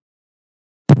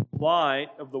light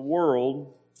of the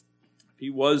world, if He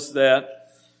was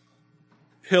that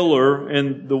pillar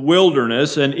in the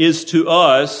wilderness and is to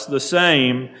us the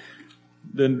same,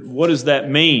 then what does that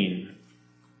mean?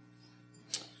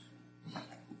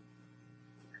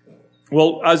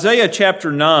 Well, Isaiah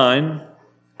chapter 9,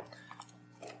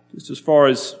 just as far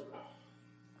as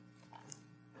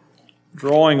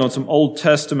drawing on some Old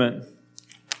Testament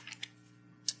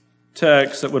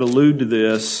texts that would allude to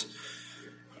this.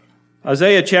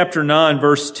 Isaiah chapter 9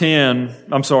 verse 2,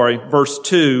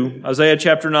 Isaiah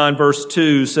chapter 9 verse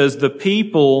 2 says, "The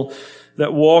people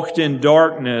that walked in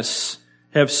darkness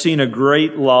have seen a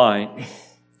great light.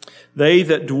 They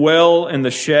that dwell in the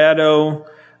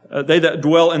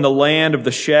land of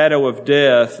the shadow of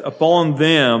death, upon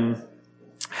them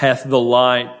hath the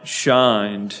light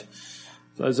shined."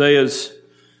 So Isaiah's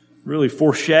really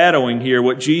foreshadowing here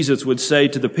what Jesus would say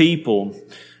to the people.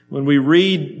 When we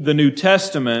read the New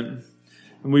Testament,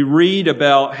 and we read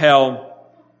about how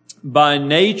by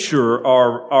nature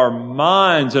our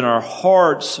minds and our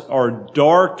hearts are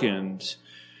darkened,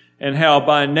 and how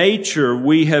by nature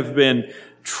we have been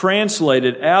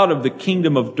translated out of the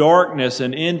kingdom of darkness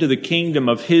and into the kingdom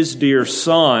of His dear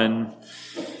Son,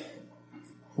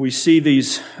 we see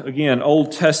these, again,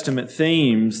 Old Testament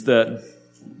themes that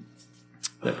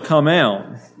come out.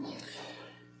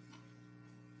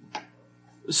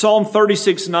 Psalm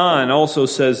 36:9 also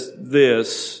says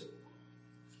this,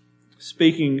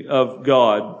 speaking of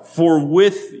God, "For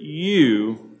with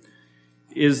you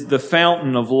is the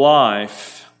fountain of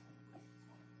life,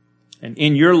 and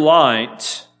in your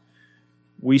light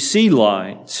we see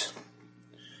light."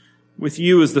 With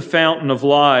you is the fountain of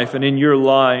life, and in your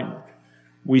light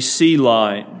we see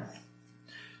light.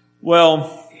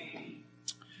 Well,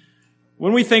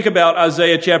 when we think about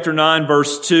Isaiah chapter 9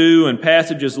 verse 2 and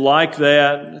passages like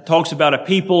that, it talks about a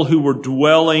people who were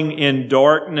dwelling in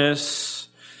darkness,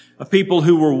 a people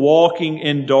who were walking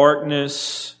in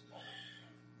darkness.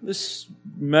 This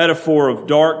metaphor of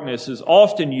darkness is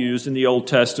often used in the Old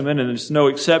Testament, and it's no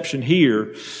exception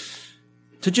here,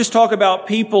 to just talk about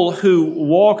people who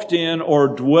walked in or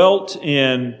dwelt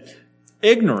in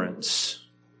ignorance.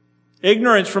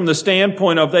 Ignorance from the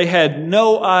standpoint of they had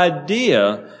no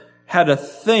idea how to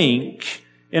think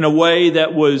in a way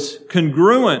that was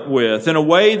congruent with, in a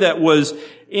way that was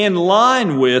in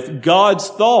line with God's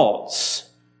thoughts.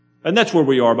 And that's where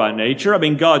we are by nature. I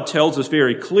mean, God tells us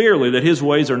very clearly that His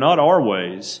ways are not our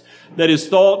ways, that His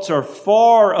thoughts are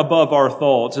far above our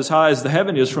thoughts, as high as the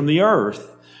heaven is from the earth.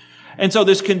 And so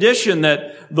this condition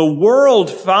that the world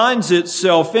finds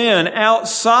itself in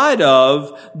outside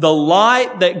of the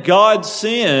light that God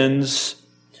sends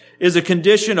is a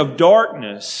condition of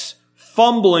darkness,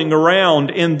 fumbling around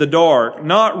in the dark,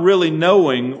 not really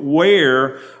knowing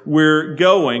where we're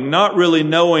going, not really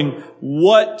knowing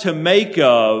what to make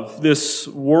of this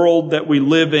world that we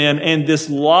live in and this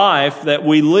life that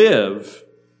we live.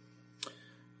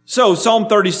 So Psalm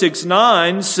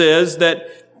 36:9 says that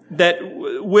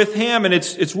with Him, and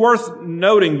it's worth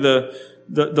noting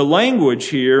the language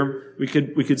here. We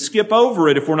could skip over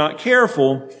it if we're not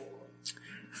careful.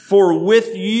 "For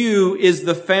with you is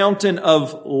the fountain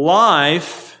of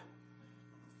life.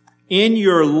 In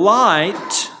your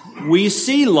light we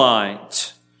see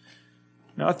light."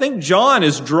 Now, I think John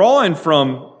is drawing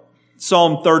from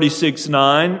Psalm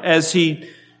 36:9 as he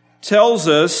tells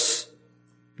us,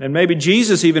 and maybe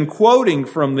Jesus even quoting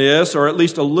from this, or at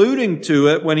least alluding to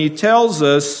it, when he tells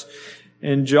us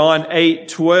in John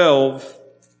 8:12,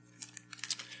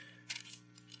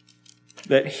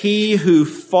 that "he who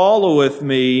followeth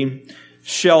me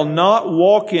shall not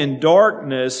walk in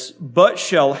darkness, but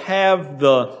shall have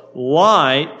the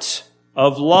light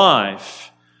of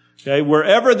life." Okay,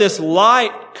 wherever this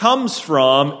light comes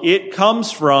from, it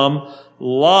comes from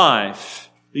life.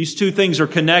 These two things are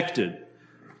connected.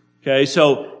 Okay,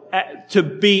 so to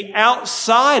be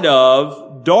outside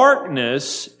of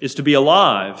darkness is to be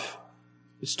alive.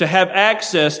 It's to have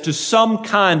access to some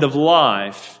kind of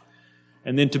life.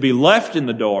 And then to be left in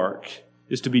the dark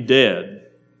is to be dead.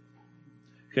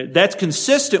 Okay, that's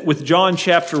consistent with John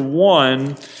chapter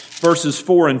 1, verses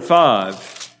 4 and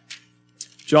 5.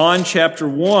 John chapter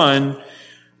 1,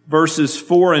 verses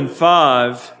 4 and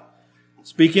 5,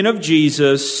 speaking of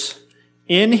Jesus,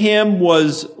 "In Him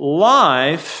was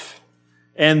life,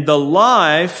 and the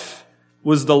life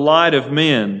was the light of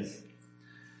men.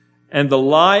 And the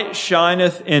light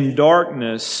shineth in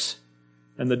darkness,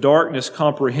 and the darkness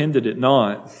comprehended it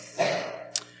not."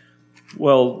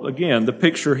 Well, again, the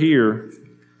picture here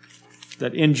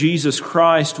that in Jesus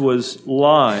Christ was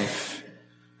life.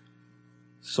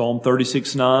 Psalm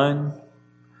 36:9,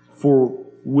 "For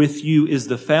with you is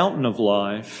the fountain of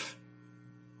life,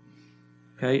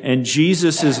 Okay? And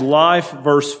Jesus' life,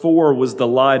 verse 4, was the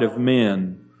light of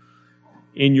men.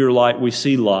 In your light we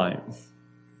see light.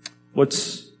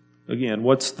 What's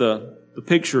the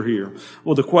picture here?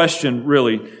 Well, the question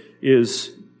really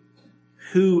is,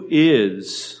 who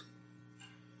is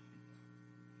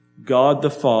God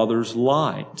the Father's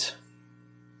light?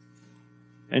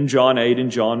 And John 8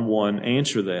 and John 1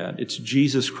 answer that. It's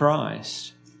Jesus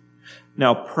Christ.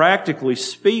 Now, practically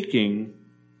speaking,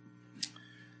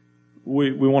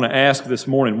 we want to ask this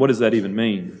morning, what does that even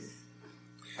mean?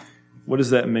 What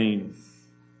does that mean?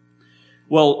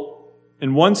 Well,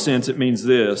 in one sense, it means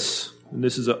this, and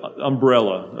this is an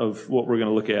umbrella of what we're going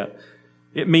to look at.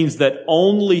 It means that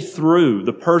only through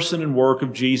the person and work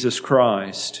of Jesus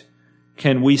Christ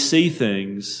can we see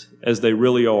things as they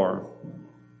really are.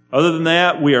 Other than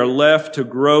that, we are left to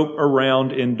grope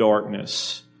around in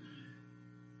darkness.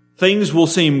 Things will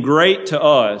seem great to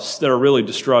us that are really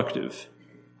destructive.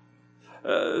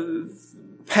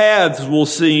 Paths will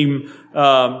seem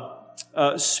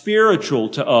spiritual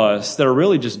to us that are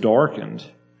really just darkened.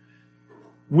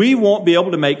 We won't be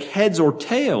able to make heads or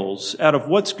tails out of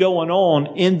what's going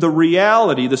on in the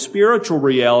reality, the spiritual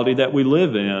reality that we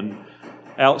live in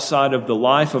outside of the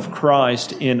life of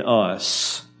Christ in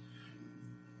us.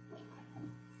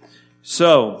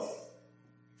 So,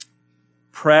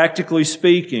 practically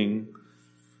speaking,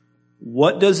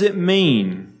 what does it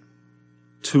mean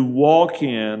to walk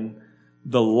in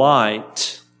the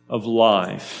light of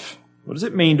life? What does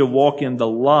it mean to walk in the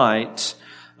light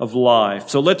of life?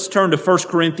 So let's turn to 1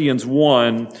 Corinthians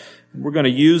 1. We're going to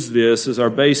use this as our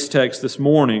base text this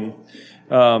morning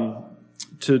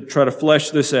to try to flesh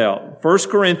this out. 1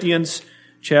 Corinthians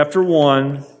chapter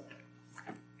 1.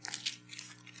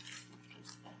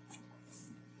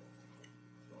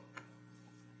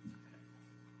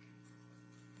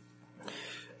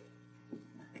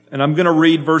 And I'm going to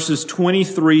read verses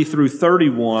 23 through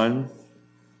 31.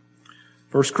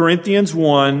 1 Corinthians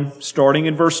 1, starting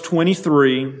in verse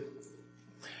 23.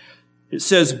 It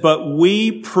says, "But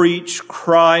we preach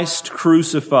Christ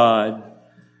crucified,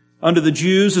 unto the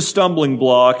Jews a stumbling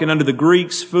block, and unto the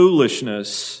Greeks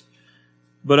foolishness.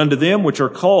 But unto them which are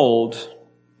called,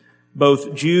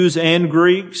 both Jews and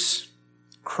Greeks,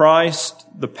 Christ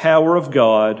the power of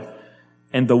God,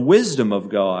 and the wisdom of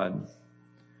God.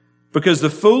 Because the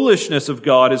foolishness of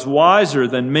God is wiser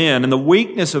than men, and the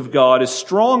weakness of God is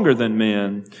stronger than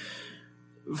men.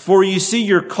 For you see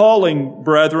your calling,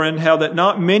 brethren, how that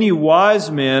not many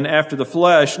wise men after the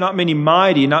flesh, not many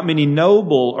mighty, not many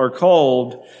noble are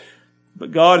called.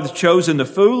 But God hath chosen the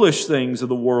foolish things of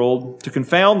the world to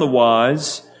confound the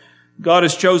wise. God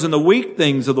has chosen the weak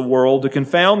things of the world to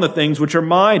confound the things which are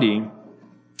mighty,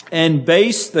 and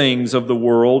base things of the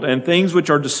world, and things which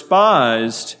are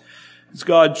despised, has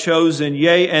God chosen,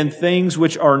 yea, and things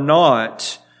which are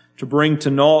not, to bring to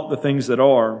naught the things that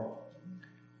are,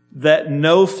 that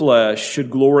no flesh should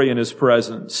glory in His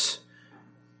presence.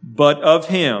 But of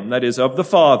Him, that is, of the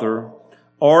Father,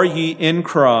 are ye in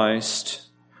Christ,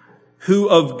 who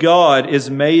of God is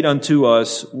made unto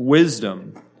us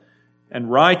wisdom, and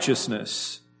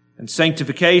righteousness, and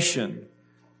sanctification,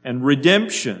 and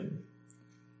redemption,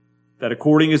 that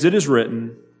according as it is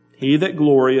written, He that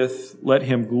glorieth, let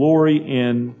him glory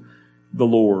in the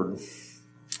Lord."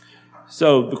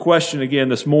 So the question again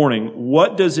this morning,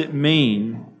 what does it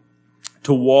mean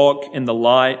to walk in the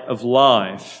light of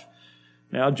life?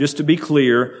 Now, just to be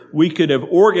clear, we could have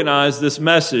organized this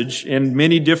message in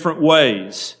many different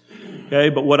ways. Okay,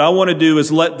 but what I want to do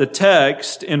is let the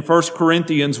text in 1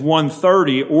 Corinthians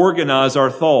 1:30 organize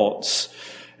our thoughts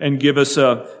and give us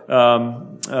a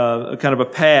kind of a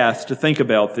path to think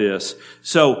about this.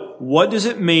 So, what does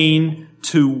it mean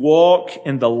to walk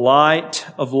in the light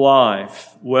of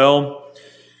life? Well,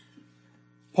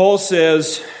 Paul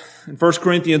says in 1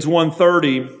 Corinthians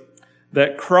 1:30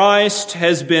 that Christ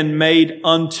has been made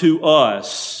unto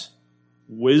us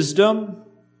wisdom,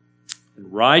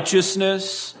 and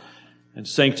righteousness, and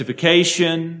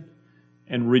sanctification,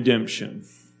 and redemption.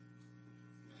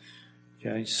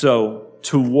 Okay, so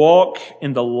to walk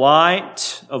in the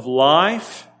light of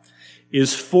life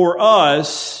is for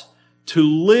us to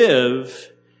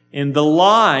live in the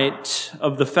light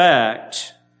of the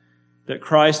fact that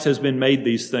Christ has been made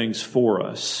these things for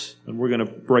us. And we're going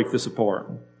to break this apart.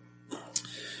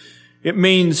 It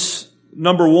means,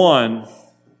 number one,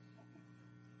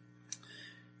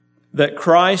 that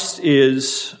Christ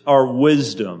is our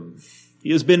wisdom.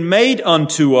 He has been made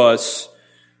unto us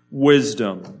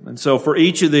wisdom. And so for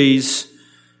each of these,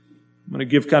 I'm going to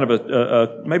give kind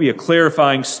of maybe a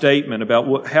clarifying statement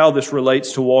about how this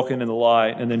relates to walking in the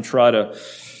light, and then try to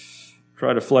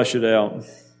flesh it out.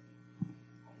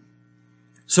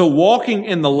 So walking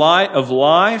in the light of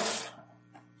life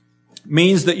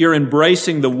means that you're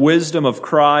embracing the wisdom of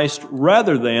Christ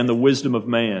rather than the wisdom of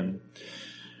man.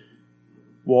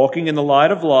 Walking in the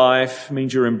light of life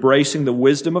means you're embracing the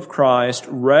wisdom of Christ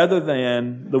rather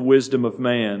than the wisdom of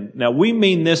man. Now, we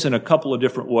mean this in a couple of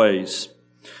different ways,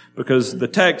 because the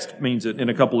text means it in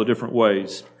a couple of different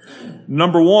ways.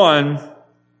 Number one,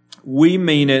 we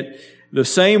mean it the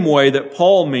same way that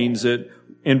Paul means it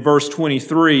in verse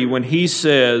 23 when he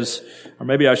says, or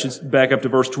maybe I should back up to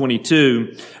verse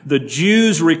 22, the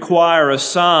Jews require a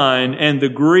sign and the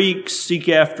Greeks seek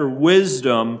after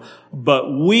wisdom,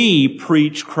 but we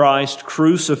preach Christ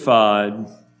crucified.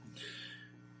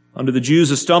 Unto the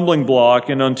Jews a stumbling block,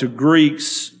 and unto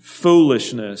Greeks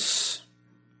foolishness.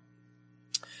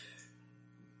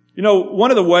 You know, one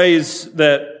of the ways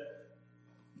that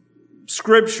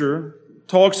Scripture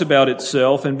talks about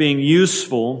itself and being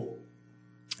useful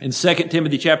in 2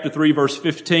 Timothy chapter 3, verse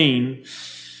 15,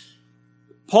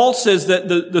 Paul says that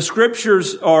the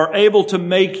Scriptures are able to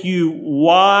make you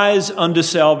wise unto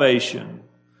salvation.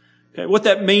 Okay, what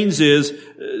that means is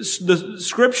the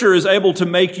Scripture is able to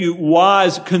make you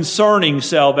wise concerning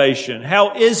salvation.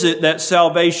 How is it that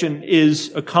salvation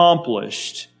is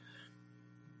accomplished?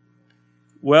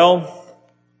 Well,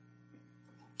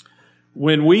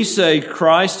 when we say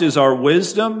Christ is our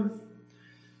wisdom,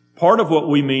 part of what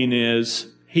we mean is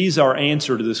He's our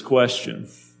answer to this question.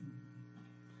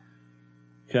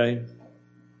 Okay?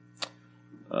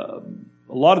 A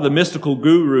lot of the mystical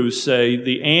gurus say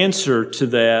the answer to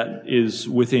that is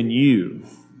within you.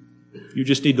 You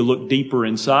just need to look deeper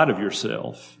inside of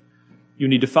yourself. You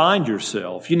need to find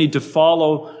yourself. You need to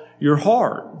follow your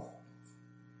heart.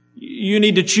 You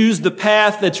need to choose the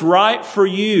path that's right for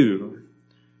you.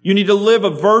 You need to live a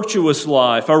virtuous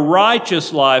life, a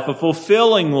righteous life, a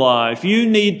fulfilling life. You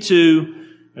need to,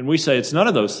 and we say it's none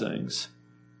of those things.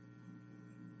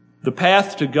 The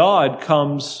path to God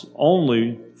comes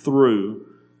only through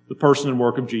the person and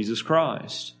work of Jesus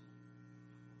Christ.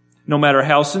 No matter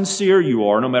how sincere you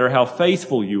are, no matter how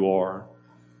faithful you are,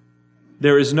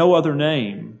 there is no other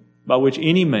name by which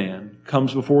any man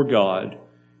comes before God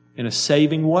in a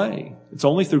saving way. It's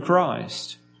only through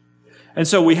Christ. And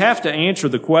so we have to answer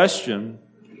the question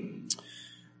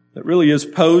that really is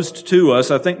posed to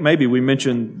us. I think maybe we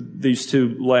mentioned these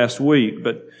two last week,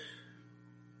 but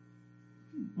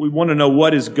we want to know,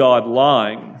 what is God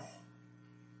like?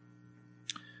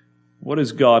 What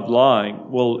is God like?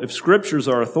 Well, if Scripture's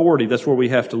our authority, that's where we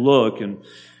have to look. And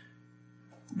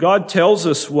God tells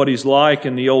us what He's like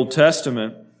in the Old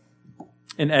Testament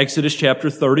in Exodus chapter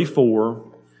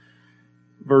 34,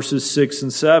 verses 6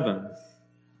 and 7.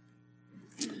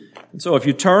 And so if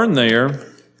you turn there,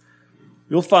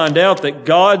 you'll find out that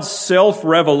God's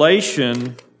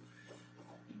self-revelation,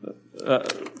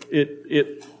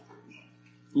 it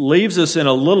leaves us in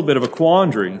a little bit of a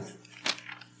quandary.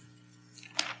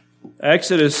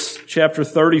 Exodus chapter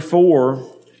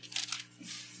 34,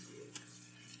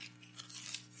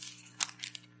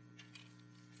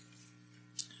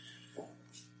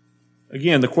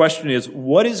 again, the question is,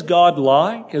 what is God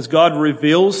like? As God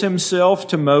reveals Himself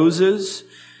to Moses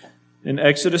in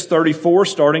Exodus 34,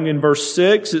 starting in verse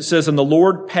 6, it says, "And the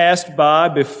Lord passed by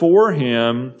before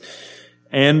him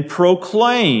and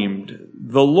proclaimed,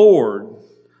 the Lord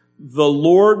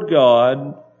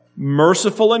God,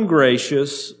 merciful and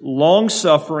gracious,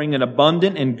 long-suffering and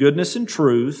abundant in goodness and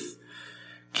truth,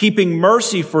 keeping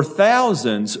mercy for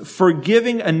thousands,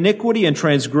 forgiving iniquity and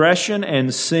transgression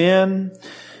and sin,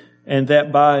 and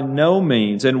that by no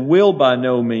means, and will by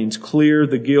no means clear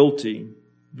the guilty,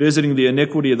 visiting the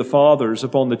iniquity of the fathers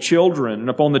upon the children, and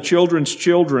upon the children's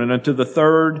children, unto the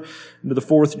third and to the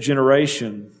fourth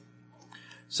generation."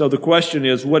 So the question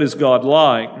is, what is God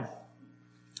like?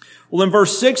 Well, in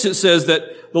verse 6 it says that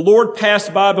the Lord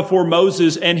passed by before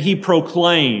Moses and He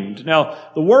proclaimed. Now,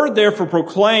 the word there for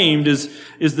proclaimed is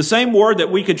the same word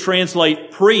that we could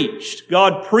translate preached.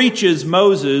 God preaches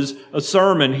Moses a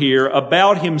sermon here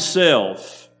about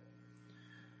Himself.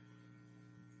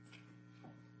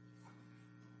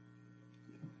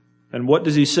 And what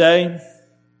does He say?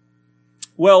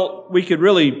 Well, we could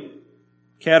really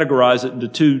categorize it into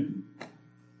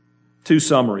two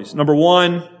summaries. Number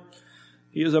one,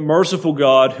 He is a merciful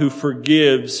God who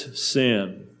forgives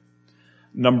sin.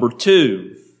 Number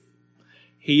two,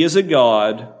 He is a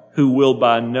God who will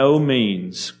by no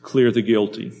means clear the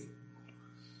guilty.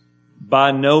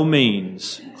 By no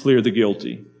means clear the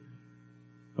guilty.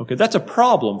 Okay, that's a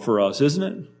problem for us, isn't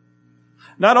it?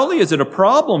 Not only is it a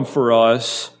problem for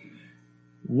us,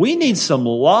 we need some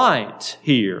light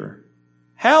here.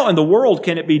 How in the world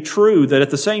can it be true that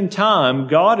at the same time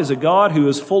God is a God who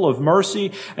is full of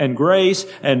mercy and grace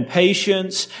and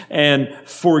patience and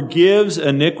forgives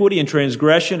iniquity and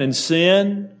transgression and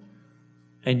sin,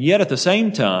 and yet at the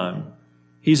same time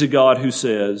He's a God who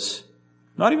says,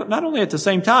 not only at the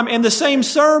same time, in the same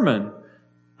sermon,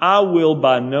 I will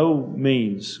by no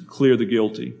means clear the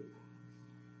guilty.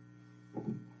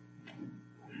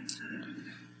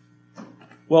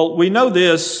 Well, we know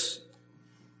this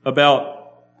about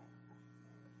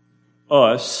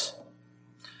us.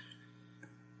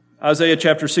 Isaiah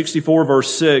chapter 64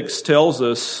 verse 6 tells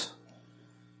us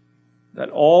that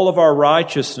all of our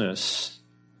righteousness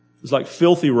is like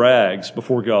filthy rags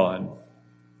before God.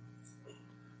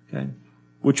 Okay?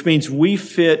 Which means we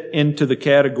fit into the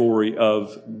category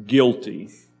of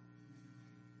guilty.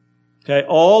 Okay?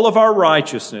 All of our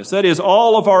righteousness, that is,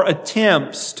 all of our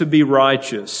attempts to be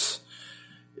righteous,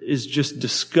 is just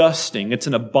disgusting. It's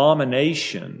an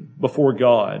abomination before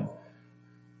God.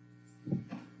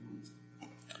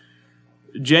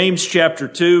 James chapter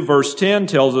 2 verse 10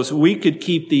 tells us we could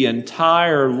keep the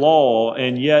entire law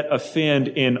and yet offend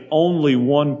in only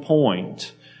one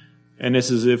point. And it's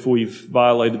as if we've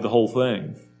violated the whole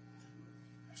thing.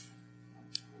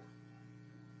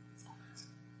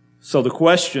 So the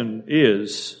question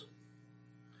is,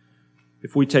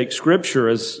 if we take Scripture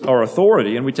as our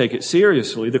authority and we take it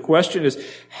seriously, the question is,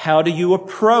 how do you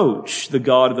approach the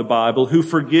God of the Bible who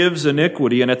forgives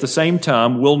iniquity and at the same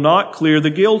time will not clear the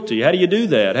guilty? How do you do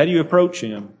that? How do you approach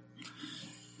Him?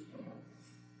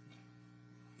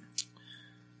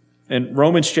 And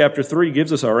Romans chapter 3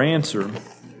 gives us our answer.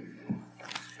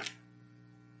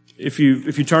 If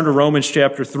you turn to Romans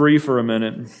chapter 3 for a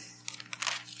minute,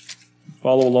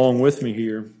 follow along with me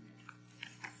here.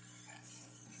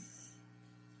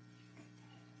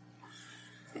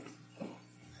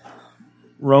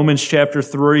 Romans chapter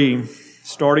 3,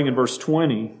 starting in verse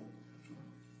 20.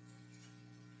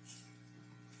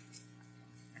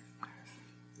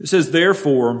 It says,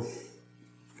 "Therefore,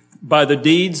 by the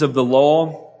deeds of the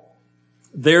law,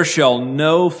 there shall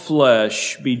no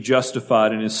flesh be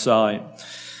justified in His sight.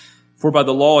 For by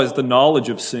the law is the knowledge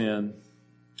of sin.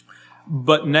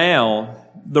 But now,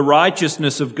 the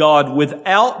righteousness of God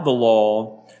without the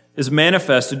law is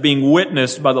manifested, being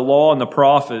witnessed by the law and the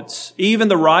prophets, even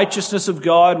the righteousness of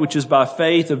God, which is by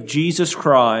faith of Jesus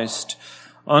Christ,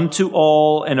 unto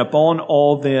all and upon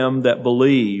all them that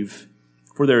believe.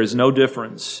 For there is no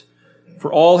difference.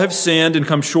 For all have sinned and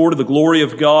come short of the glory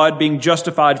of God, being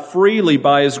justified freely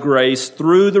by His grace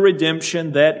through the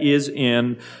redemption that is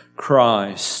in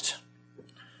Christ."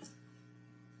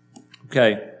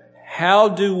 Okay, how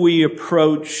do we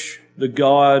approach the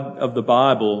God of the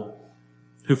Bible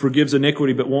who forgives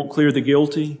iniquity but won't clear the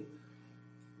guilty?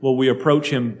 Well, we approach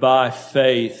Him by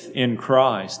faith in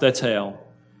Christ. That's how.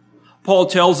 Paul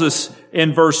tells us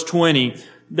in verse 20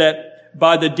 that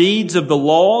by the deeds of the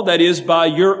law, that is, by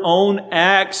your own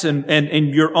acts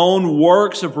and your own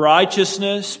works of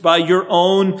righteousness, by your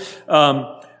own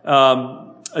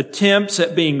attempts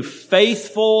at being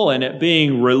faithful and at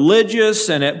being religious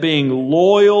and at being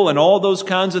loyal and all those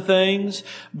kinds of things,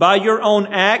 by your own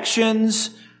actions,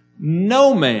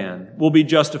 no man will be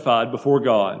justified before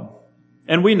God.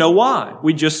 And we know why.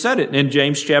 We just said it in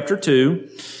James chapter 2,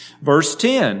 verse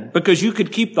 10. Because you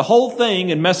could keep the whole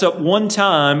thing and mess up one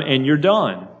time and you're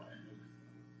done.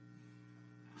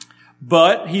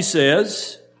 But, he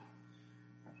says,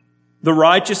 the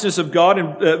righteousness of God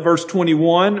in verse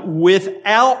 21,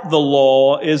 without the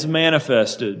law is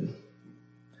manifested.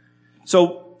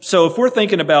 So if we're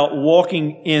thinking about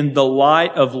walking in the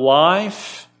light of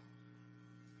life,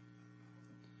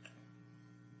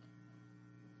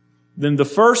 then the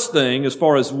first thing, as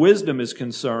far as wisdom is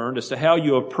concerned, as to how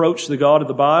you approach the God of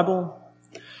the Bible,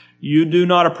 you do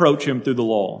not approach Him through the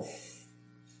law.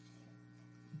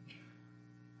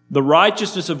 The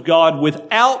righteousness of God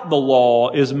without the law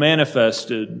is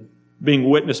manifested, being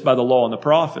witnessed by the law and the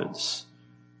prophets.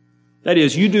 That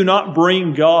is, you do not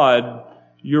bring God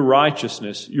your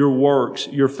righteousness, your works,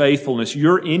 your faithfulness,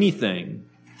 your anything.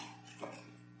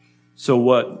 So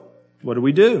what do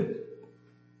we do?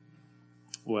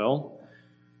 Well,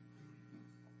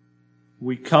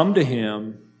 we come to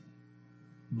Him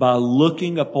by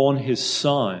looking upon His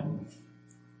Son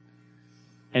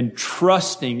and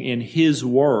trusting in His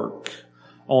work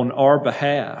on our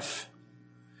behalf.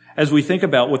 As we think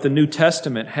about what the New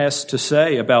Testament has to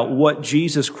say about what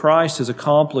Jesus Christ has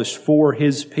accomplished for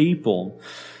His people,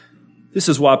 this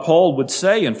is why Paul would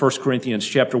say in 1 Corinthians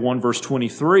chapter 1, verse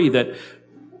 23, that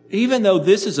even though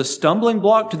this is a stumbling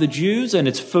block to the Jews and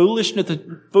it's foolishness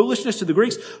to the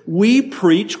Greeks, we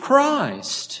preach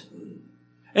Christ.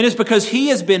 And it's because he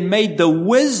has been made the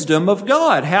wisdom of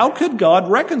God. How could God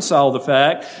reconcile the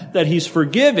fact that he's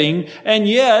forgiving and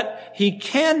yet he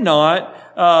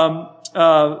cannot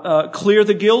clear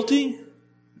the guilty?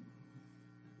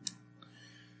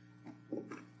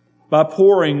 By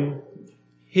pouring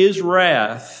his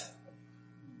wrath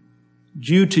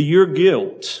due to your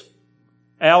guilt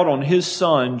out on his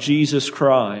Son, Jesus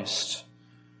Christ,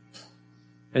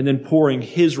 and then pouring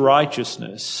his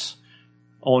righteousness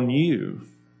on you.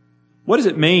 What does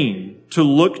it mean to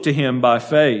look to him by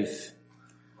faith?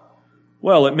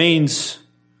 Well, it means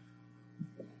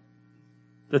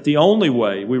that the only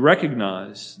way, we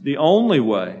recognize, the only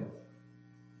way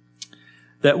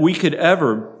that we could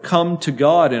ever come to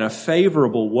God in a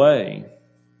favorable way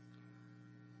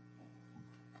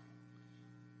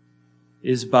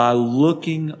is by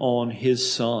looking on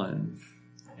his Son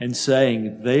and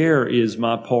saying, there is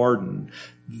my pardon.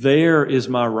 There is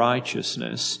my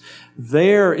righteousness.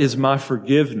 There is my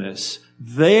forgiveness.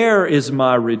 There is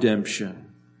my redemption.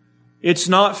 It's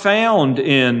not found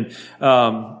in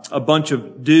a bunch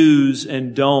of do's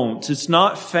and don'ts. It's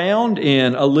not found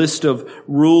in a list of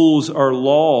rules or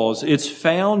laws. It's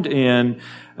found in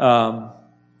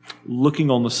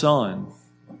looking on the Son,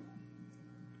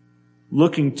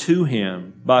 looking to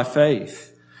him by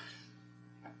faith.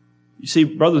 You see,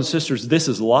 brothers and sisters, this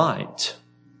is light.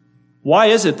 Why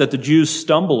is it that the Jews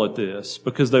stumble at this?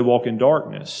 Because they walk in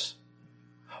darkness.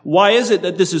 Why is it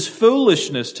that this is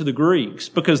foolishness to the Greeks?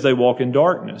 Because they walk in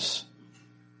darkness.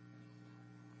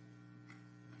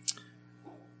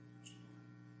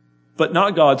 But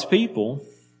not God's people.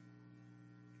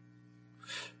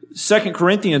 2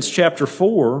 Corinthians chapter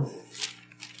 4.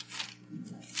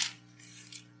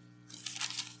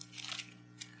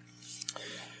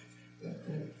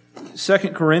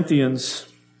 Second Corinthians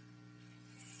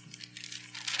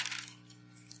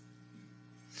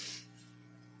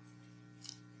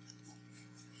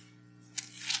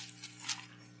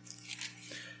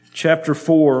chapter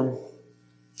 4,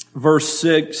 verse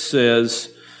 6 says,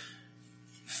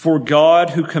 "For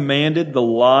God, who commanded the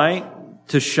light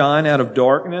to shine out of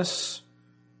darkness,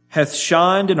 hath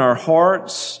shined in our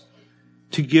hearts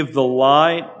to give the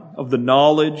light of the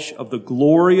knowledge of the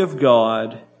glory of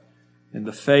God in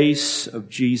the face of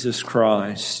Jesus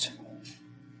Christ."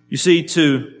 You see,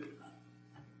 to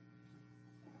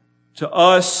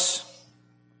us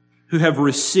who have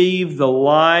received the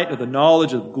light of the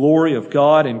knowledge of the glory of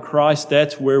God in Christ,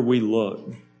 that's where we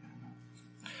look.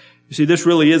 You see, this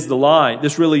really is the light.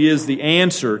 This really is the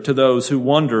answer to those who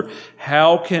wonder,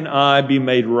 how can I be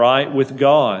made right with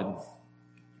God?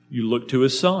 You look to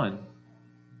his Son.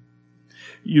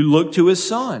 You look to his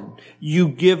Son. You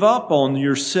give up on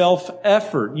your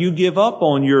self-effort. You give up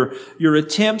on your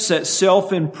attempts at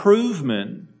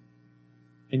self-improvement.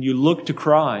 And you look to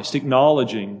Christ,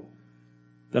 acknowledging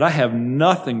that I have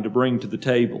nothing to bring to the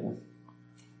table,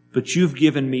 but you've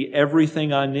given me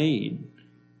everything I need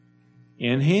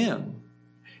in him.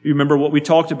 You remember what we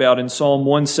talked about in Psalm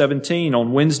 117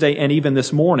 on Wednesday and even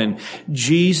this morning.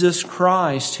 Jesus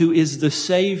Christ, who is the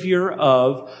Savior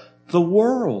of the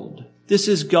world. This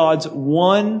is God's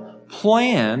one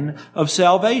plan of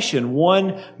salvation,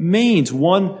 one means,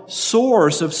 one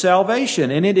source of salvation,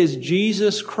 and it is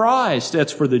Jesus Christ.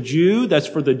 That's for the Jew, that's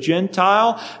for the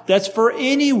Gentile, that's for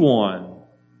anyone.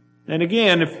 And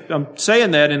again, if I'm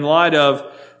saying that in light of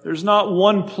there's not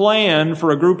one plan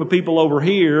for a group of people over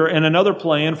here and another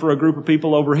plan for a group of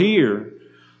people over here.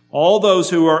 All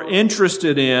those who are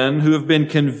interested in, who have been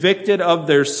convicted of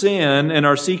their sin and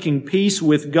are seeking peace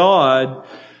with God,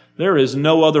 there is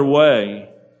no other way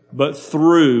but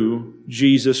through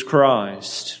Jesus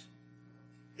Christ.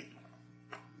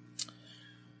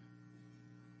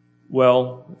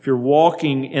 Well, if you're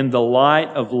walking in the light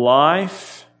of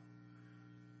life,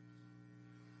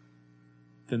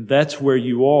 then that's where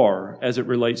you are as it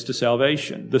relates to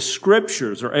salvation. The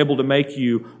Scriptures are able to make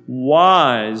you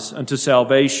wise unto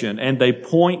salvation, and they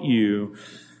point you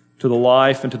to the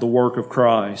life and to the work of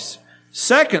Christ.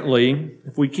 Secondly,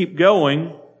 if we keep going,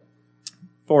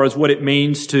 as far as what it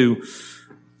means to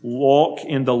walk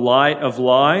in the light of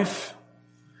life,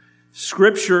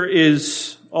 Scripture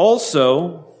is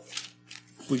also,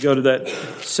 if we go to that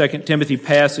 2 Timothy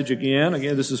passage again,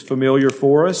 this is familiar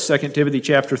for us, 2 Timothy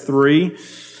chapter 3.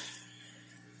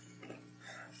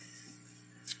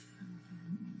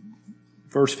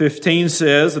 Verse 15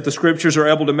 says that the Scriptures are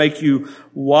able to make you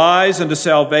wise unto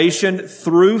salvation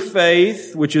through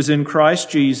faith, which is in Christ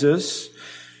Jesus.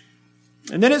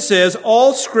 And then it says,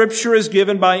 all Scripture is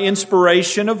given by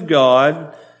inspiration of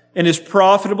God and is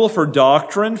profitable for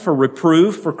doctrine, for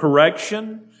reproof, for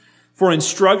correction, for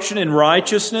instruction in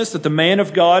righteousness, that the man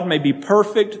of God may be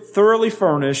perfect, thoroughly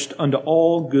furnished unto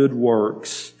all good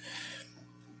works.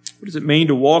 What does it mean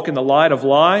to walk in the light of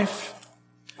life?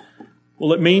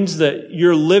 Well, it means that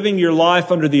you're living your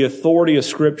life under the authority of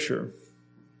Scripture.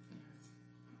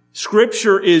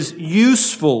 Scripture is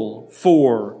useful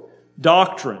for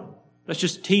doctrine. That's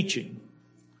just teaching.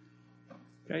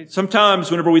 Okay?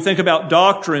 Sometimes whenever we think about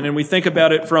doctrine and we think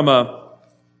about it from a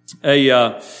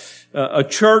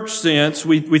church sense,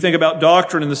 we think about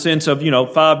doctrine in the sense of,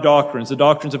 5 doctrines, the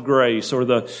doctrines of grace, or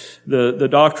the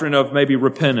doctrine of maybe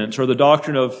repentance, or the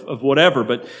doctrine of whatever.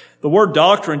 But the word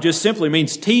doctrine just simply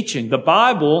means teaching. The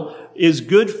Bible is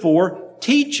good for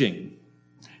teaching.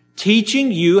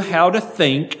 Teaching you how to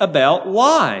think about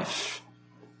life.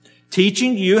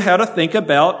 Teaching you how to think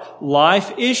about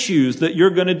life issues that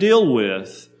you're going to deal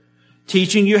with.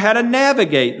 Teaching you how to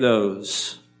navigate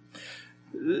those.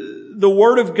 The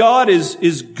Word of God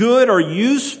is good or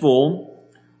useful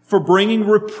for bringing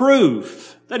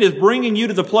reproof. That is, bringing you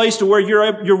to the place to where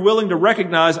you're willing to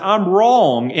recognize I'm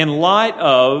wrong in light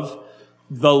of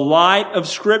the light of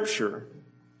Scripture.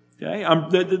 Okay?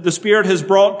 The Spirit has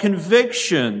brought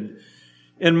conviction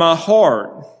in my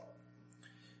heart.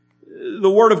 The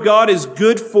Word of God is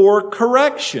good for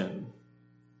correction.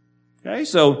 Okay?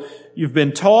 So you've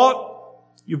been taught.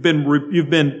 You've been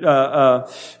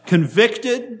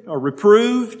convicted or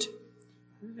reproved,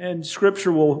 and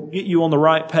Scripture will get you on the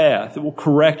right path. It will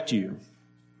correct you.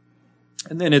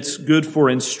 And then it's good for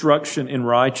instruction in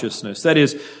righteousness. That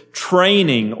is,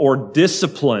 training or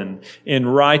discipline in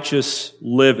righteous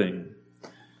living.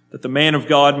 That the man of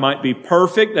God might be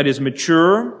perfect, that is,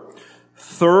 mature,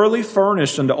 thoroughly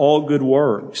furnished unto all good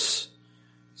works.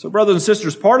 So, brothers and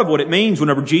sisters, part of what it means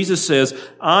whenever Jesus says,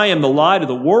 I am the light of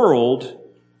the world,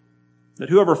 that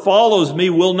whoever follows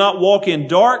me will not walk in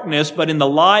darkness, but in the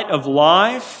light of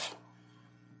life.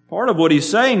 Part of what he's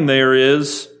saying there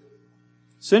is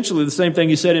essentially the same thing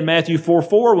he said in Matthew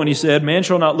 4:4 when he said, man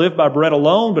shall not live by bread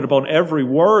alone, but upon every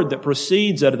word that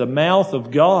proceeds out of the mouth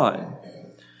of God.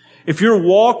 If you're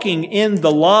walking in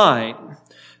the light,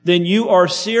 then you are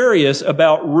serious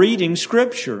about reading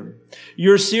Scripture.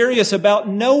 You're serious about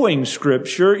knowing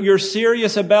Scripture. You're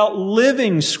serious about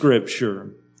living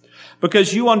Scripture.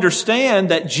 Because you understand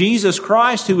that Jesus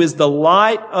Christ, who is the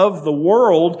light of the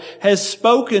world, has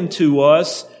spoken to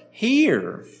us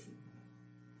here.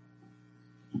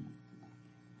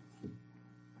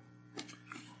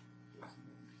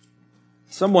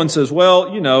 Someone says,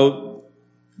 well,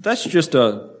 that's just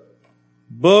a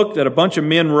book that a bunch of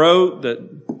men wrote that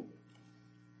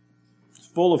is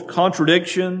full of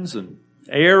contradictions and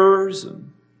errors.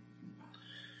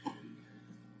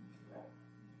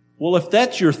 Well, if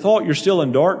that's your thought, you're still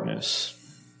in darkness.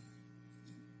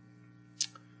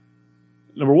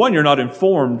 Number one, you're not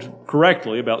informed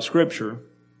correctly about Scripture.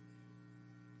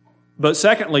 But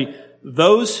secondly,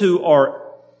 those who are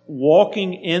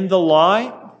walking in the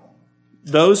light,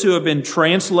 those who have been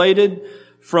translated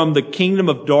from the kingdom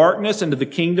of darkness into the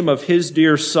kingdom of His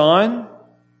dear Son,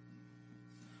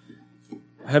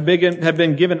 have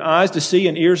been given eyes to see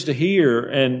and ears to hear,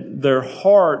 and their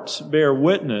hearts bear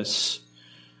witness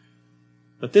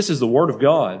that this is the Word of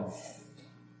God.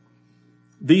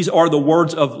 These are the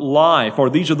words of life, or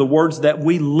these are the words that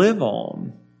we live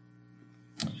on.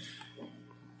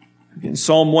 In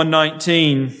Psalm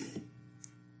 119,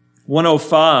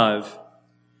 105,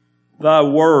 Thy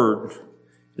Word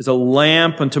is a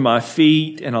lamp unto my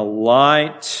feet and a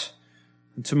light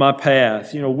unto my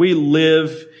path. We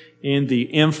live in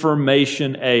the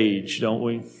information age, don't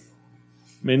we? I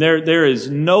mean, there is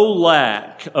no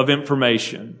lack of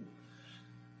information.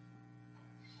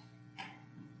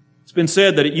 It's been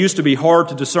said that it used to be hard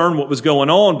to discern what was going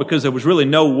on because there was really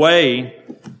no way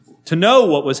to know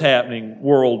what was happening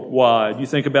worldwide. You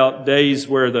think about days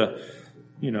where the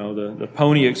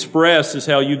Pony Express is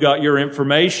how you got your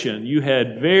information. You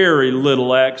had very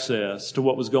little access to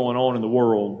what was going on in the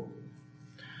world.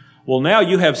 Well, now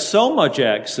you have so much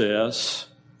access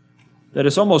that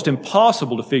it's almost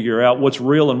impossible to figure out what's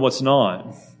real and what's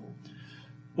not.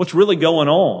 What's really going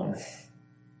on?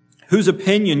 Whose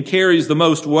opinion carries the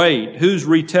most weight? Whose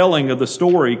retelling of the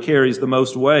story carries the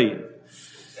most weight?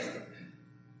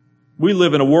 We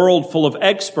live in a world full of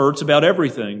experts about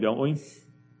everything, don't we?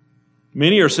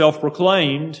 Many are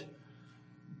self-proclaimed.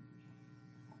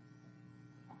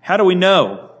 How do we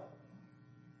know?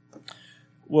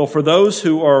 Well, for those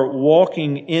who are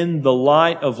walking in the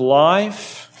light of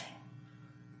life,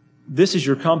 this is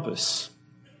your compass.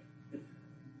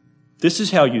 This is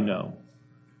how you know.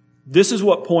 This is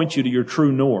what points you to your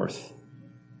true north.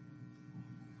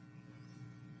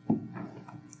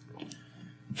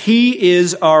 He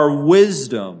is our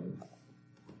wisdom.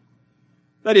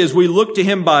 That is, we look to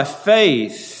Him by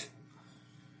faith,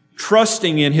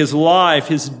 trusting in His life,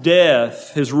 His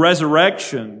death, His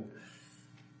resurrection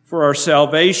for our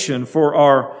salvation, for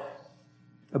our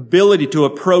ability to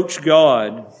approach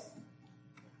God.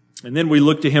 And then we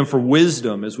look to Him for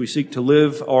wisdom as we seek to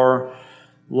live our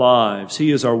lives.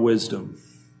 He is our wisdom.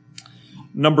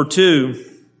 Number 2,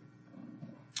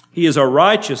 He is our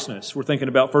righteousness. We're thinking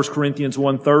about 1 Corinthians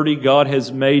 1:30. God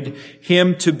has made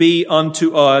Him to be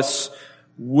unto us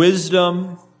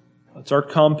wisdom. That's our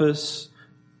compass.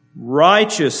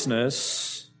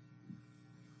 Righteousness.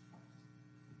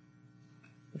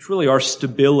 It's really our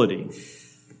stability.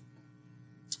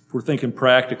 We're thinking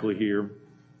practically here.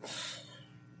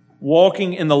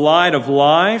 Walking in the light of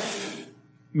life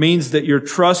means that you're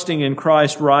trusting in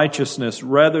Christ's righteousness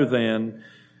rather than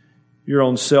your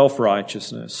own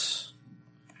self-righteousness.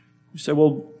 You say,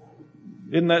 well,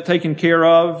 isn't that taken care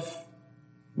of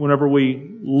whenever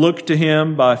we look to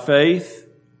Him by faith?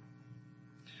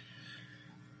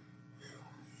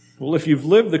 Well, if you've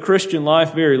lived the Christian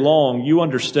life very long, you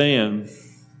understand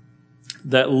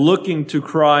that looking to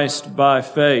Christ by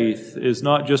faith is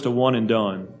not just a one and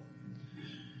done.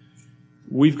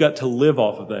 We've got to live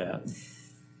off of that.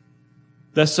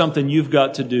 That's something you've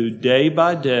got to do day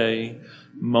by day,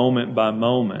 moment by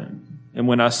moment. And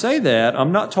when I say that,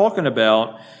 I'm not talking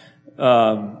about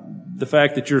the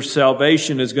fact that your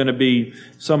salvation is going to be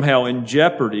somehow in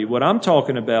jeopardy. What I'm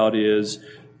talking about is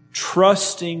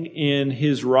trusting in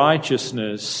His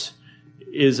righteousness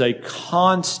is a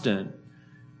constant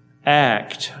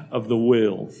act of the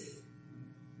will.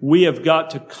 We have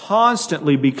got to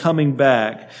constantly be coming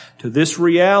back to this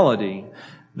reality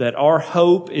that our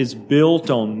hope is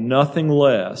built on nothing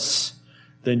less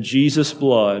than Jesus'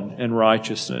 blood and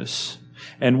righteousness.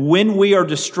 And when we are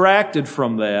distracted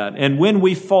from that, and when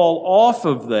we fall off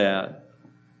of that,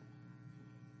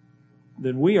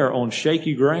 then we are on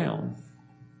shaky ground.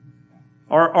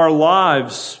 Our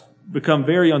lives become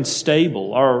very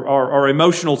unstable. Our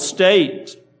emotional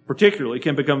state, particularly,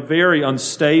 can become very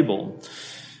unstable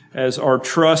as our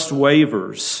trust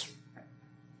wavers.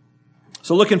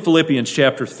 So look in Philippians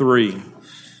chapter 3.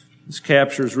 This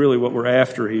captures really what we're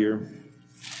after here.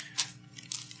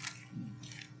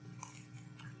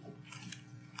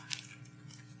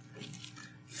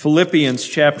 Philippians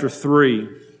chapter 3.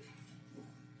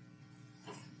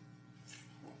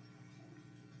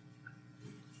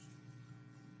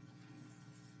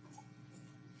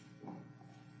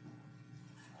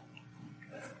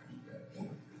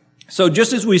 So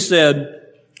just as we said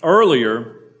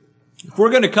earlier, if we're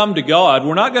going to come to God,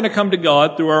 we're not going to come to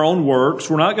God through our own works.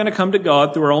 We're not going to come to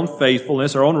God through our own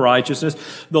faithfulness, our own righteousness.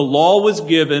 The law was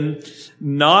given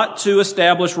not to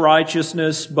establish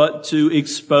righteousness, but to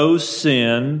expose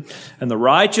sin. And the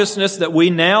righteousness that we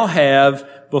now have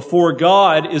before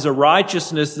God is a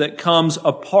righteousness that comes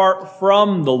apart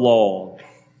from the law.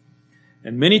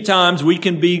 And many times we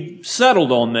can be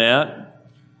settled on that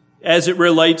as it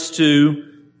relates to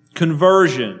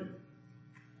conversion.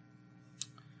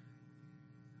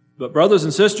 But brothers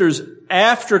and sisters,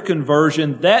 after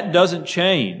conversion, that doesn't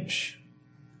change.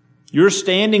 Your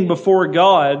standing before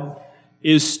God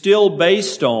is still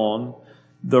based on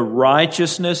the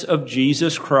righteousness of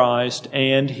Jesus Christ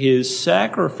and His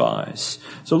sacrifice.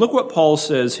 So look what Paul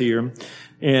says here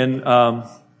in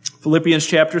Philippians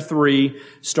chapter 3,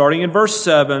 starting in verse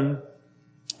 7.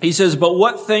 He says, "But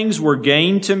what things were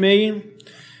gained to me,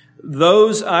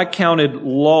 those I counted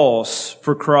loss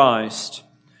for Christ.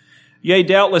 Yea,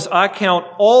 doubtless I count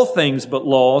all things but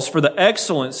loss for the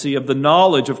excellency of the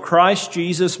knowledge of Christ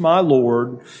Jesus my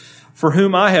Lord, for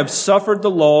whom I have suffered the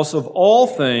loss of all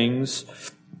things,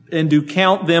 and do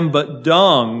count them but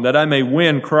dung, that I may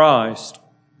win Christ,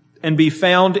 and be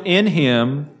found in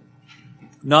Him,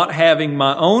 not having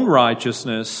my own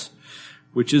righteousness,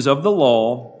 which is of the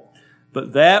law,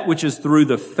 but that which is through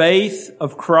the faith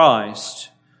of Christ,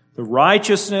 the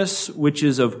righteousness which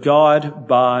is of God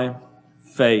by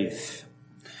faith."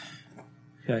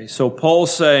 Okay, so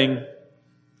Paul's saying,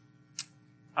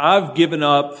 I've given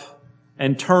up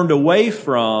and turned away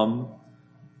from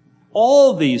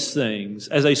all these things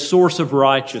as a source of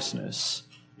righteousness.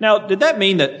 Now, did that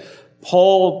mean that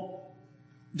Paul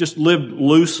just lived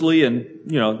loosely and,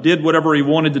 did whatever he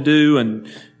wanted to do, and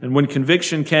when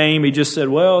conviction came, he just said,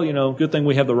 well, good thing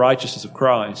we have the righteousness of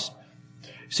Christ?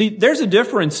 See, there's a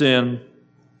difference in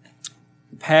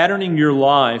patterning your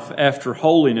life after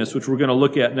holiness, which we're going to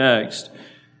look at next,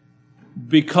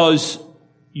 because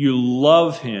you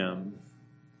love Him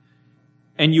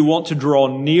and you want to draw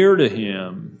near to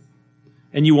Him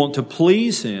and you want to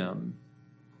please Him.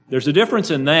 There's a difference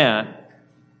in that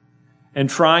and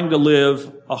trying to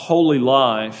live a holy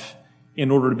life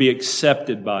in order to be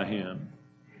accepted by Him.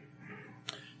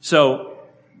 So,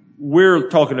 we're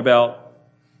talking about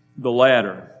the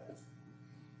latter.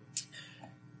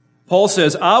 Paul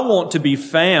says, I want to be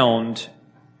found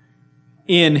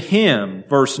in Him,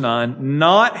 verse 9,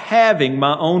 not having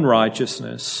my own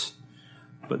righteousness,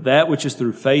 but that which is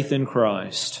through faith in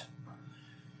Christ.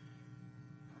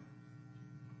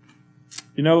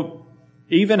 You know,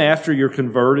 even after you're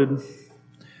converted,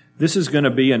 this is going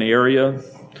to be an area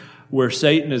where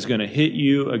Satan is going to hit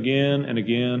you again and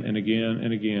again and again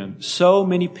and again. So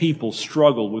many people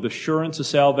struggle with assurance of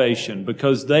salvation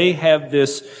because they have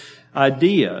this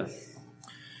idea.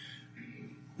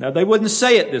 Now, they wouldn't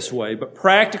say it this way, but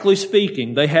practically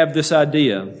speaking, they have this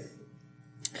idea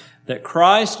that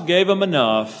Christ gave them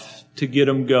enough to get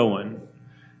them going,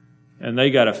 and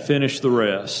they got to finish the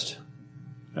rest.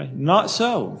 Okay? Not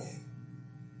so.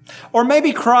 Or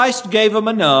maybe Christ gave them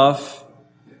enough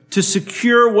to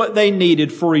secure what they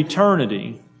needed for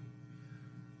eternity,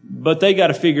 but they got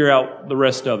to figure out the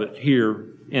rest of it here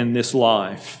in this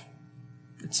life.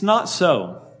 It's not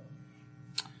so.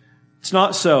 It's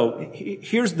not so.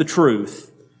 Here's the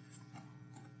truth.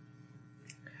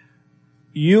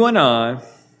 You and I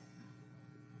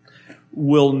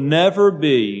will never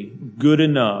be good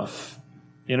enough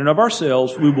in and of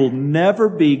ourselves. We will never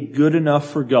be good enough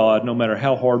for God, no matter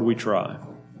how hard we try.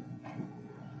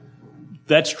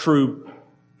 That's true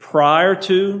prior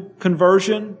to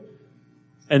conversion,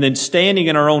 and then standing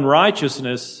in our own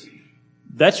righteousness,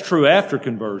 that's true after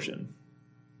conversion.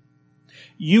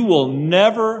 You will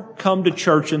never come to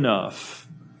church enough.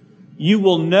 You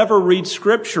will never read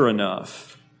Scripture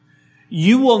enough.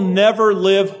 You will never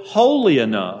live holy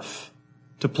enough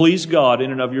to please God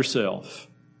in and of yourself.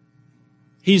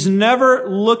 He's never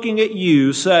looking at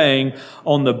you saying,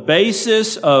 on the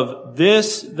basis of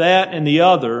this, that, and the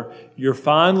other, you're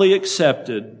finally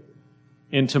accepted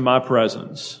into my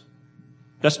presence.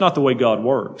 That's not the way God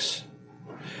works.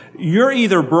 You're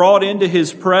either brought into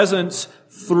His presence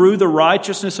through the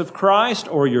righteousness of Christ,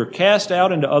 or you're cast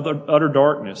out into utter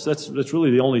darkness. That's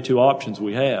really the only two options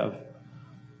we have.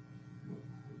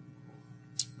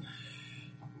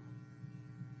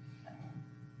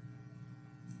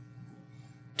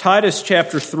 Titus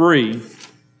chapter 3.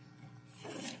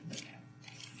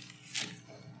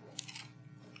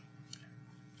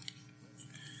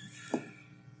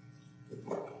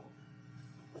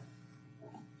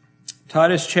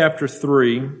 Titus chapter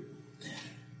 3,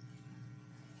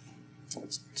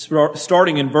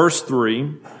 starting in verse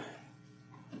 3,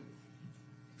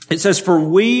 it says, For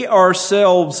we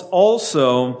ourselves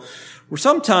also were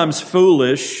sometimes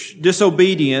foolish,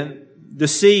 disobedient,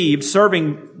 deceived,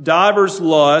 serving divers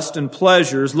lusts and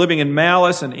pleasures, living in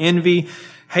malice and envy,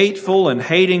 hateful and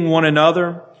hating one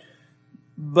another.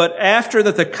 But after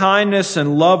that the kindness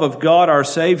and love of God our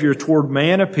Savior toward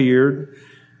man appeared,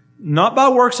 not by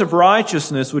works of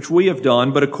righteousness which we have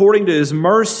done, but according to His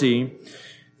mercy,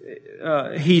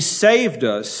 He saved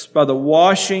us by the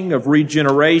washing of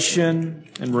regeneration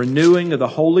and renewing of the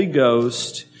Holy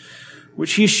Ghost,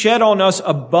 which He shed on us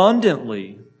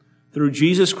abundantly through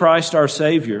Jesus Christ our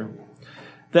Savior,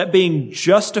 that being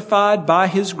justified by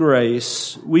His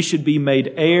grace, we should be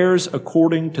made heirs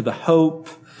according to the hope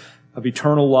of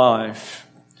eternal life.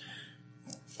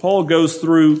 Paul goes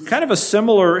through kind of a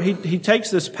similar, he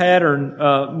takes this pattern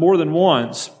more than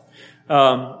once,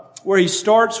 where he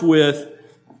starts with,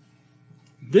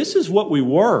 this is what we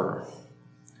were.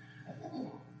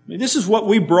 I mean, this is what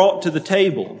we brought to the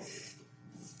table.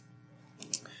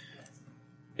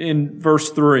 In verse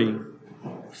 3,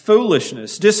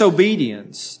 foolishness,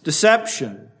 disobedience,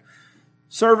 deception,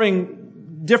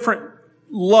 serving different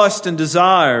lust and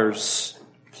desires,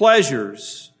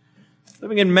 pleasures,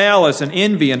 living in malice and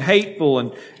envy and hateful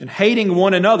and hating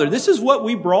one another. This is what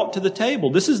we brought to the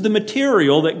table. This is the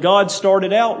material that God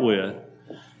started out with.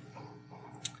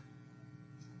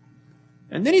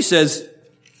 And then he says,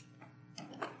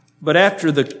 but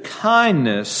after the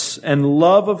kindness and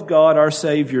love of God our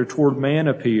Savior toward man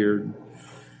appeared,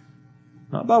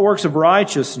 not by works of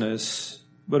righteousness,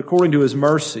 but according to His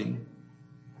mercy.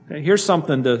 Okay, here's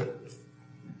something to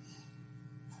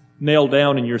nail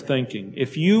down in your thinking.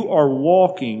 If you are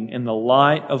walking in the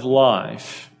light of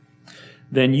life,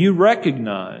 then you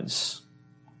recognize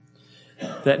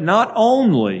that not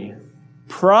only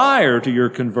prior to your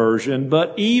conversion,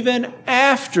 but even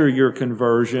after your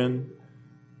conversion,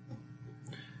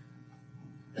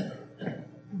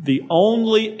 the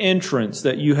only entrance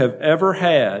that you have ever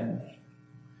had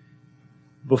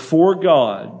before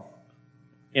God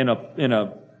in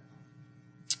a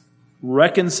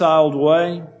reconciled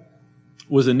way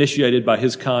was initiated by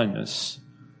His kindness.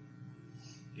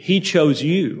 He chose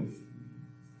you.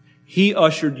 He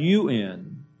ushered you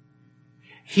in.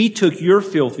 He took your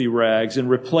filthy rags and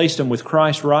replaced them with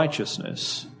Christ's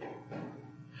righteousness.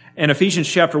 And Ephesians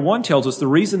chapter 1 tells us the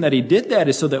reason that He did that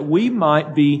is so that we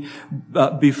might be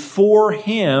before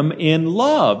Him in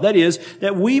love. That is,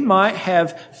 that we might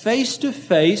have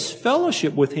face-to-face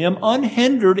fellowship with Him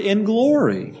unhindered in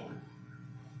glory.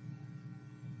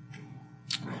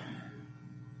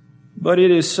 But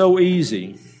it is so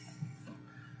easy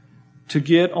to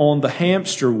get on the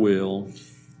hamster wheel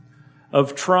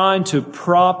of trying to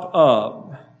prop up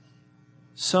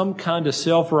some kind of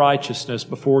self-righteousness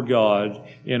before God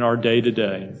in our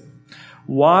day-to-day.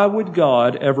 Why would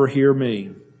God ever hear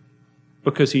me?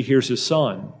 Because He hears His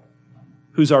Son,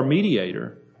 who's our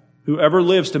mediator, who ever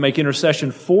lives to make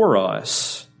intercession for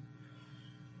us.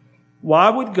 Why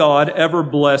would God ever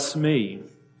bless me?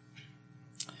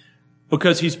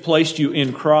 Because He's placed you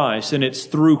in Christ, and it's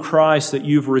through Christ that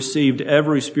you've received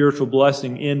every spiritual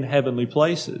blessing in heavenly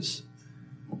places.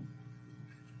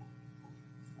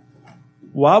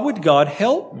 Why would God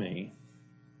help me?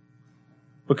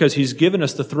 Because He's given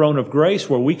us the throne of grace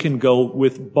where we can go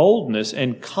with boldness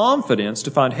and confidence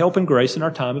to find help and grace in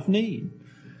our time of need.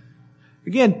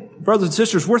 Again, brothers and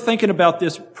sisters, we're thinking about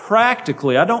this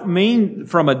practically. I don't mean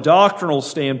from a doctrinal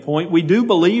standpoint. We do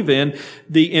believe in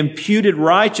the imputed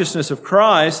righteousness of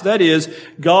Christ. That is,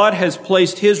 God has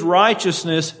placed His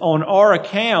righteousness on our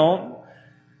account.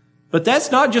 But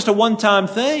that's not just a one-time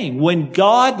thing. When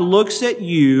God looks at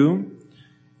you,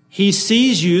 He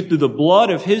sees you through the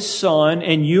blood of His Son,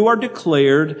 and you are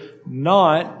declared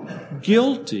not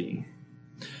guilty.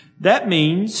 That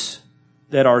means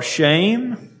that our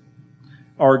shame,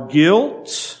 our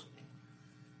guilt,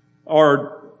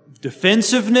 our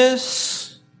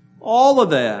defensiveness, all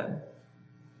of that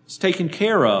is taken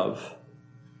care of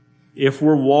if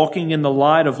we're walking in the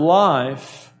light of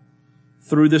life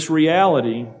through this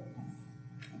reality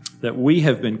that we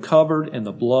have been covered in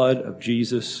the blood of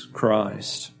Jesus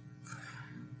Christ.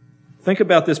 Think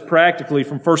about this practically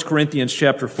from 1 Corinthians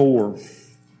chapter 4.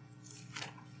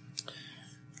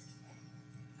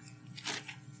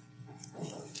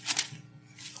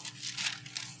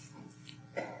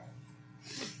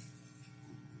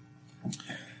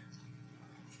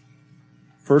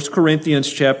 First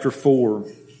Corinthians chapter 4.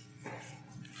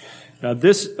 Now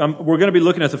we're going to be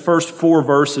looking at the first 4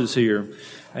 verses here.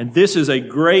 And this is a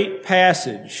great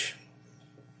passage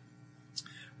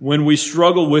when we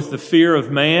struggle with the fear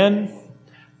of man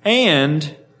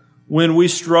and when we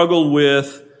struggle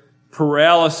with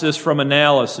paralysis from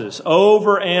analysis,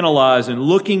 over-analyzing,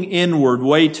 looking inward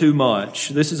way too much.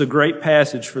 This is a great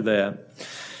passage for that.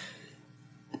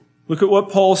 Look at what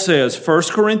Paul says. 1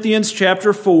 Corinthians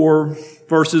chapter 4,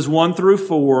 verses 1 through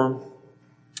 4.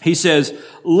 He says,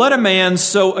 "Let a man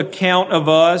so account of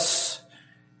us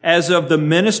as of the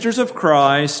ministers of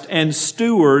Christ and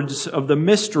stewards of the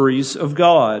mysteries of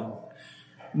God.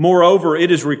 Moreover,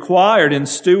 it is required in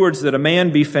stewards that a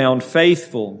man be found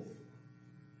faithful.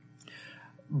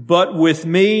 But with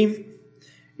me,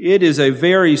 it is a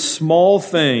very small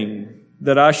thing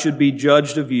that I should be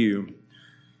judged of you,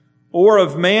 or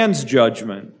of man's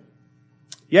judgment.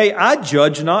 Yea, I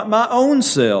judge not my own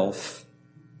self,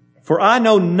 for I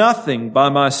know nothing by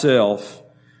myself.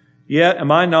 Yet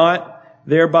am I not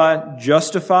thereby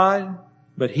justified?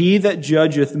 But He that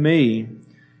judgeth me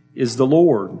is the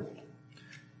Lord."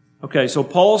 Okay, so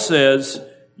Paul says,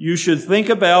 you should think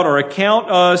about or account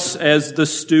us as the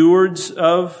stewards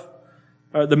of,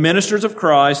 the ministers of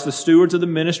Christ, the stewards of the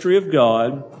ministry of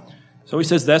God. So he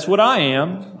says, that's what I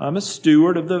am. I'm a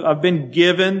steward I've been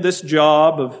given this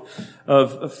job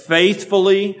of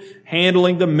faithfully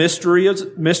handling the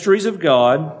mysteries of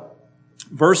God.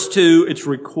 Verse 2, it's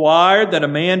required that a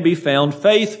man be found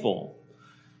faithful.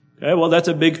 Okay, well, that's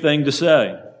a big thing to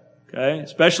say. Okay,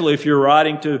 especially if you're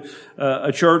writing to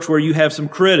a church where you have some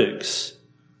critics.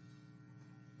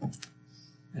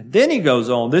 And then he goes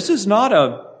on.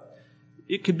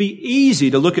 It could be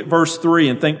easy to look at verse 3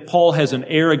 and think Paul has an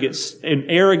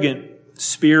arrogant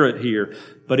spirit here,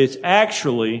 but it's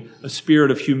actually a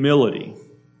spirit of humility.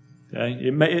 Okay,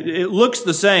 it looks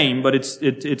the same, but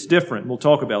it's different. We'll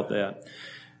talk about that.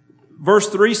 Verse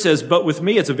 3 says, "But with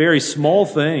me it's a very small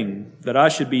thing that I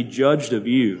should be judged of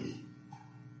you,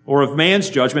 or of man's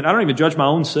judgment. I don't even judge my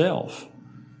own self."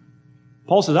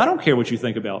 Paul says, I don't care what you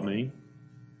think about me.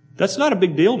 That's not a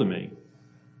big deal to me.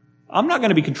 I'm not going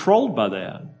to be controlled by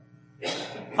that.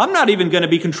 I'm not even going to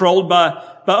be controlled by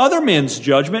other men's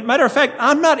judgment. Matter of fact,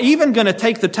 I'm not even going to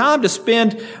take the time to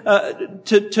spend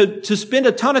to spend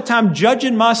a ton of time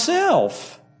judging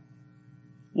myself.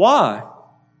 Why?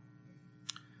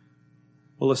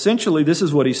 Well, essentially, this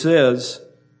is what he says: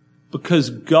 because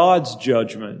God's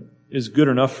judgment is good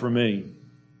enough for me.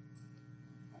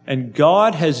 And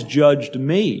God has judged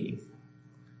me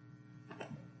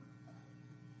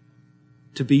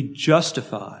to be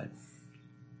justified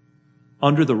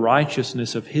under the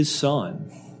righteousness of His Son.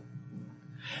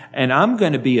 And I'm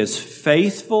going to be as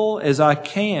faithful as I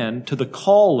can to the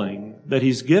calling that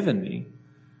He's given me.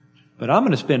 But I'm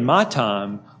going to spend my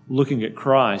time looking at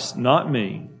Christ, not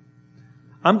me.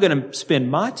 I'm going to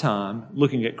spend my time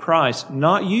looking at Christ,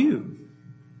 not you.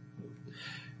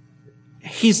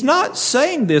 He's not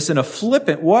saying this in a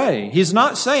flippant way. He's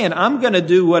not saying, I'm going to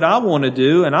do what I want to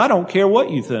do and I don't care what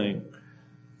you think.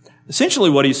 Essentially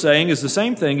what he's saying is the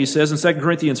same thing he says in 2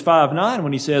 Corinthians 5:9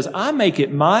 when he says, I make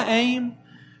it my aim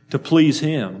to please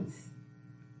Him.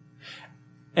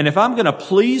 And if I'm going to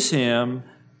please Him,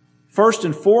 first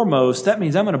and foremost, that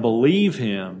means I'm going to believe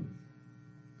Him.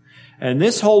 And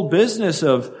this whole business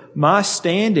of my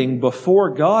standing before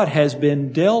God has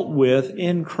been dealt with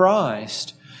in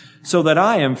Christ, so that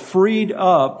I am freed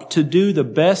up to do the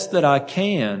best that I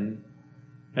can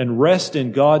and rest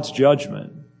in God's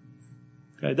judgment.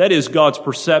 Okay, that is God's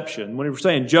perception. When we're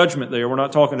saying judgment there, we're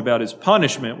not talking about His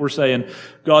punishment. We're saying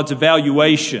God's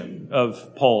evaluation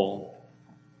of Paul.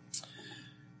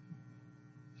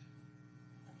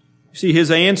 You see,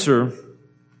 his answer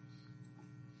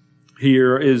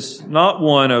here is not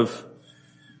one of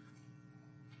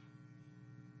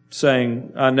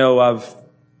saying, I know I've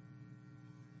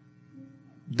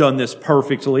done this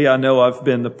perfectly. I know I've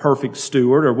been the perfect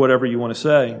steward, or whatever you want to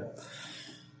say.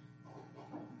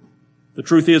 The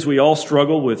truth is, we all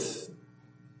struggle with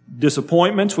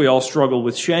disappointments. We all struggle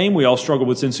with shame. We all struggle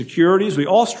with insecurities. We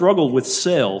all struggle with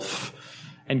self.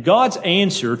 And God's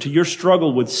answer to your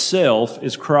struggle with self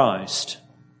is Christ.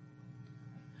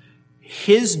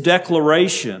 His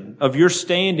declaration of your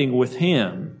standing with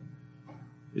Him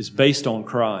is based on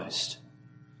Christ.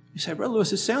 You say, Brother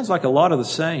Lewis, it sounds like a lot of the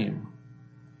same.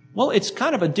 Well, it's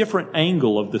kind of a different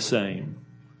angle of the same.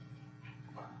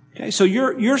 Okay, so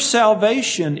your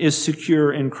salvation is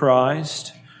secure in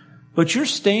Christ, but your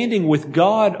standing with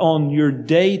God on your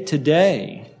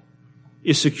day-to-day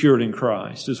is secured in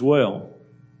Christ as well.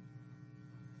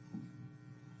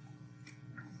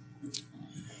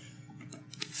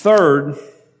 Third,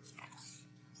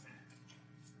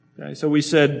 okay, so we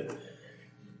said,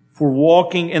 if we're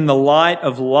walking in the light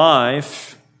of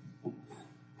life,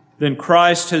 then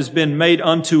Christ has been made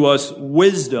unto us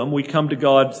wisdom. We come to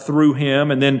God through Him.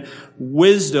 And then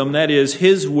wisdom, that is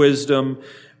His wisdom.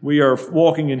 We are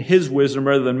walking in His wisdom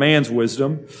rather than man's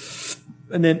wisdom.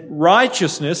 And then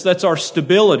righteousness, that's our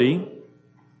stability.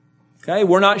 Okay,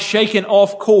 we're not shaken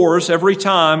off course every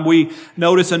time we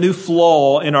notice a new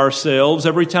flaw in ourselves,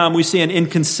 every time we see an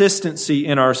inconsistency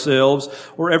in ourselves,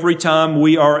 or every time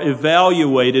we are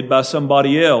evaluated by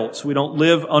somebody else. We don't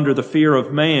live under the fear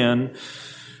of man.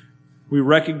 We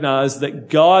recognize that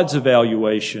God's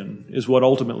evaluation is what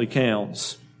ultimately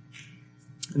counts.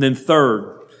 And then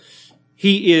third,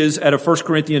 He is, out of 1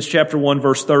 Corinthians chapter 1,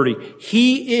 verse 30,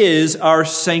 He is our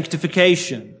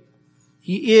sanctification.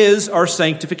 He is our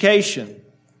sanctification.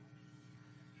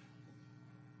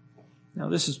 Now,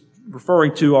 this is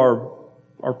referring to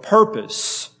our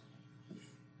purpose.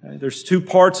 Okay, there's two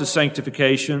parts of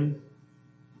sanctification.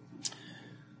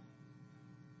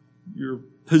 Your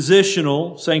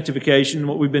positional sanctification,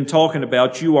 what we've been talking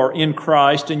about, you are in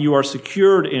Christ and you are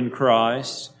secured in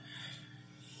Christ.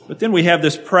 But then we have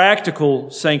this practical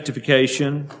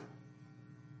sanctification,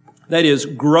 that is,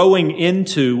 growing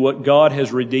into what God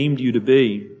has redeemed you to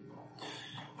be.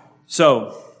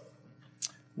 So,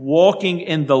 walking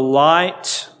in the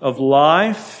light of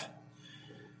life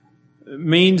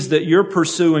means that you're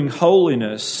pursuing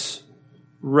holiness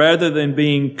rather than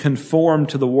being conformed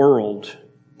to the world.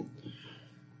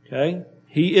 Okay?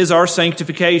 He is our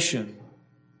sanctification.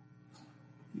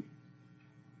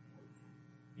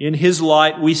 In His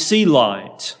light, we see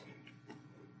light.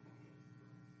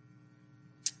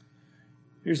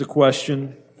 Here's a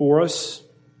question for us.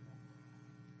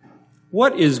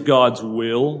 What is God's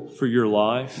will for your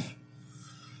life?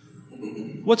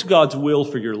 What's God's will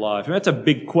for your life? I mean, that's a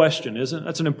big question, isn't it?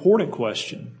 That's an important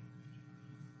question.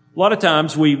 A lot of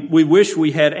times we wish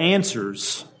we had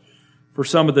answers for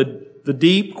some of the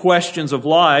deep questions of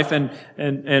life,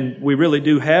 and we really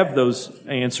do have those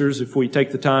answers if we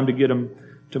take the time to get them,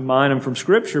 to mine them from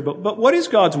Scripture. But what is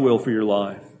God's will for your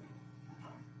life?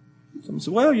 Someone says,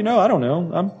 well, I don't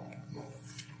know.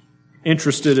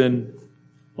 interested in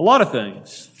a lot of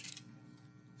things.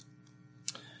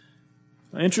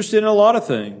 When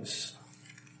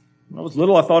I was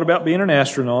little, I thought about being an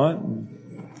astronaut,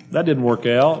 and that didn't work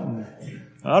out. And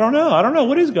I don't know.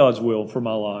 What is God's will for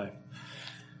my life?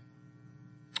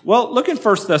 Well, look in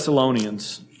 1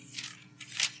 Thessalonians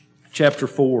chapter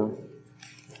 4.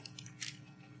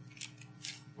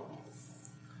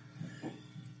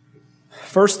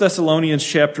 1 Thessalonians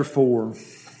chapter 4.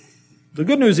 The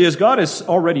good news is God has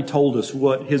already told us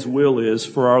what His will is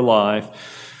for our life,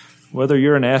 whether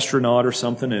you're an astronaut or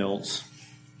something else.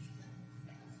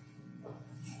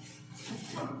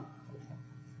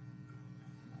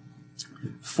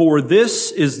 For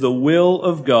this is the will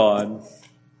of God,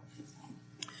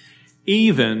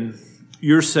 even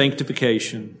your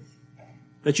sanctification,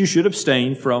 that you should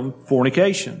abstain from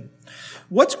fornication.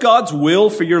 What's God's will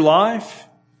for your life?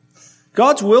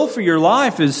 God's will for your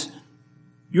life is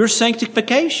your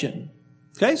sanctification.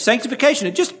 Okay? Sanctification,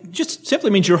 it just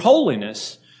simply means your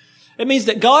holiness. It means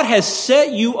that God has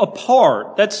set you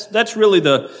apart. That's really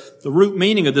the root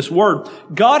meaning of this word.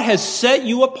 God has set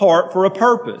you apart for a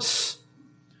purpose.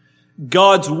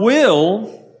 God's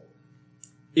will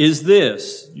is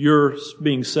this. You're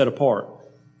being set apart.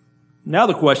 Now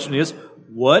the question is,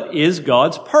 what is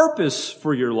God's purpose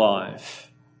for your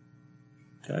life?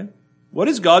 Okay? What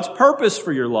is God's purpose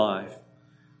for your life?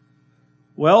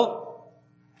 Well,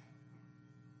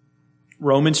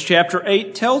 Romans chapter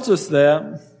 8 tells us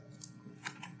that.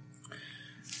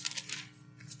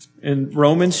 In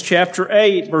Romans chapter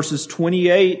 8, verses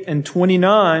 28 and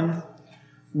 29,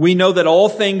 we know that all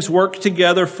things work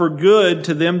together for good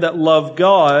to them that love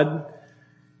God,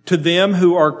 to them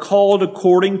who are called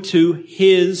according to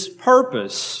His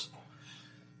purpose.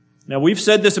 Now, we've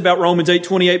said this about Romans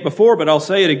 8:28 before, but I'll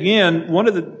say it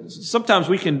again. Sometimes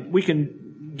we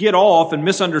can get off and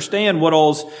misunderstand what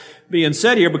all's being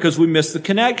said here because we miss the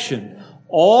connection.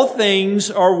 All things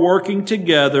are working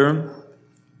together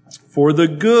for the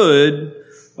good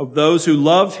of those who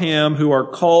love Him, who are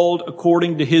called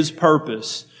according to His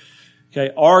purpose.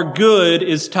 Okay, our good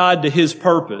is tied to His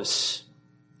purpose.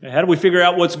 Okay, how do we figure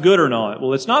out what's good or not?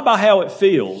 Well, it's not by how it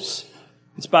feels.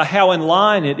 It's by how in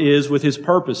line it is with His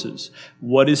purposes.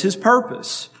 What is His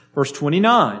purpose? Verse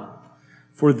 29.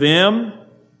 For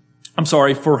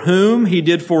whom He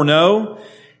did foreknow,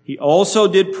 He also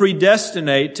did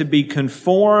predestinate to be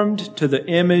conformed to the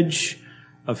image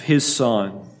of His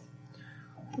Son.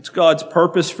 What's God's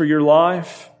purpose for your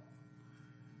life?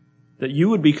 That you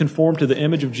would be conformed to the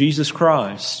image of Jesus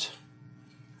Christ.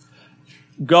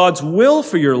 God's will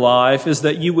for your life is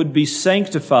that you would be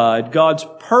sanctified. God's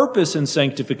purpose in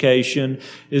sanctification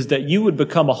is that you would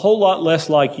become a whole lot less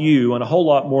like you and a whole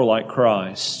lot more like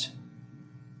Christ.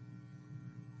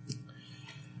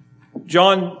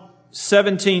 John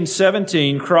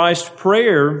 17:17, Christ's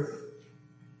prayer,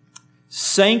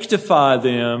 sanctify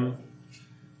them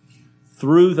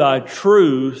through Thy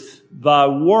truth. Thy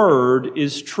word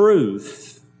is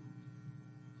truth.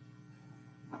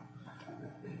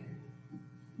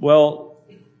 Well,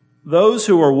 those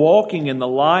who are walking in the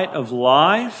light of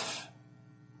life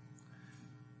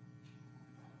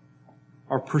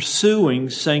are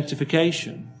pursuing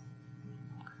sanctification.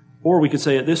 Or we could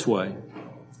say it this way.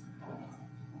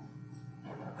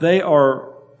 They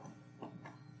are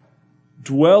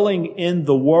dwelling in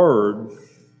the Word,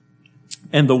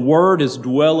 and the Word is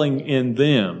dwelling in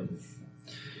them.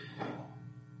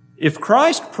 If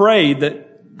Christ prayed that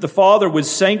the Father would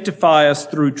sanctify us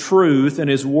through truth,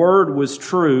 and His Word was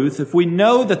truth, if we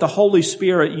know that the Holy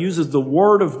Spirit uses the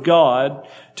Word of God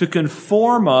to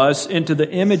conform us into the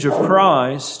image of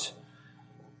Christ,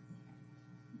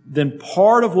 then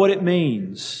part of what it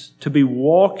means to be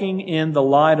walking in the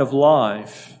light of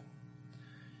life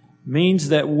means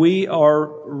that we are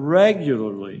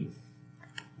regularly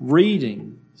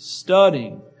reading,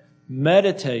 studying,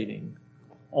 meditating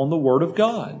on the Word of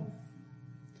God.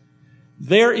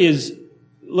 There is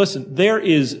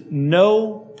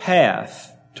no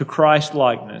path to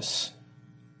Christ-likeness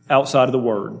outside of the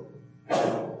Word.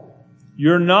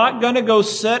 You're not going to go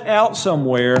set out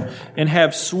somewhere and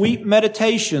have sweet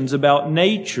meditations about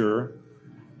nature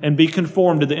and be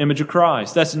conformed to the image of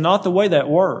Christ. That's not the way that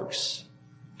works.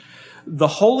 The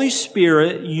Holy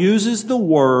Spirit uses the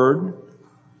Word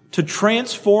to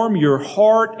transform your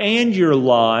heart and your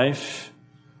life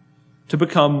to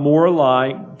become more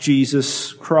like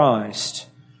Jesus Christ.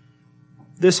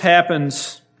 This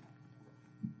happens,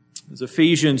 as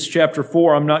Ephesians chapter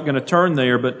 4, I'm not going to turn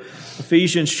there, but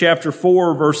Ephesians chapter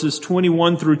 4 verses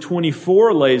 21 through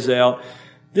 24 lays out,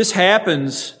 this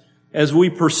happens as we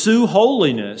pursue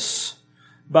holiness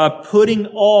by putting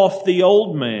off the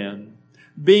old man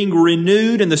being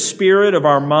renewed in the spirit of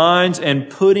our minds and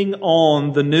putting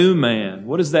on the new man.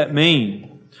 What does that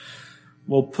mean?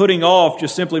 Well, putting off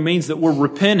just simply means that we're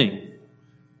repenting.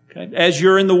 Okay? As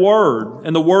you're in the Word,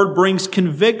 and the Word brings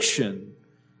conviction,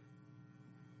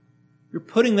 you're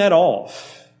putting that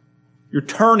off. You're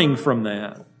turning from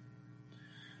that.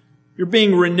 You're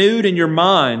being renewed in your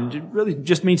mind. It really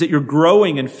just means that you're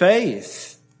growing in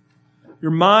faith.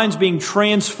 Your mind's being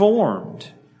transformed.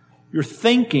 Your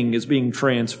thinking is being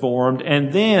transformed.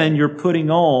 And then you're putting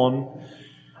on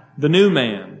the new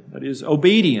man. That is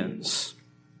obedience.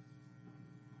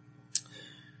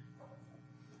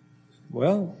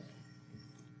 Well,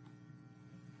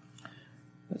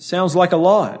 that sounds like a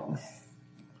lot.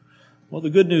 Well, the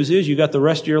good news is you got the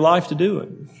rest of your life to do it.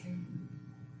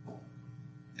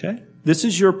 Okay? This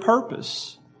is your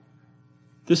purpose.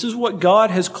 This is what God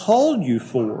has called you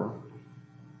for.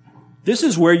 This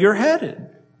is where you're headed.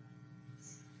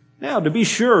 Now, to be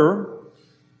sure,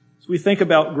 as we think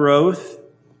about growth,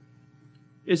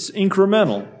 it's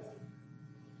incremental.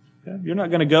 Okay? You're not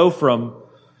going to go from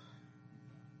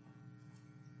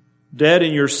dead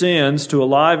in your sins to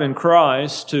alive in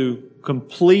Christ to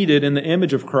completed in the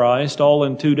image of Christ all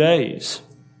in 2 days.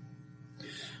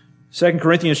 2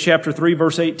 Corinthians chapter 3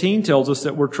 verse 18 tells us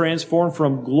that we're transformed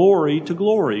from glory to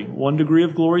glory, one degree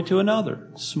of glory to another.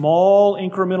 Small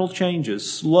incremental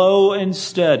changes, slow and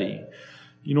steady.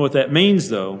 You know what that means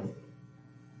though?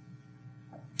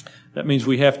 That means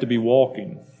we have to be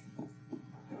walking.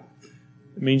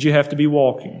 It means you have to be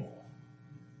walking.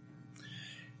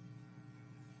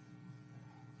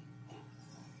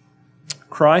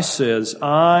 Christ says,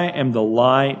 I am the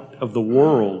light of the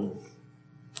world.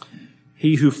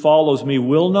 He who follows me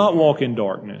will not walk in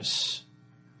darkness,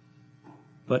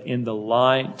 but in the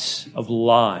light of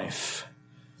life.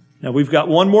 Now we've got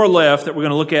one more left that we're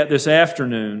going to look at this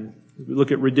afternoon. We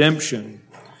look at redemption.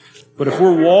 But if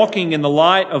we're walking in the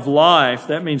light of life,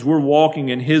 that means we're walking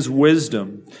in His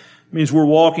wisdom. It means we're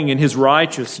walking in His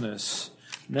righteousness.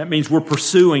 And that means we're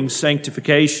pursuing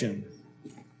sanctification.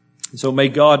 And so may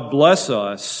God bless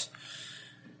us.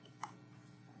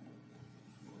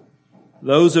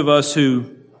 Those of us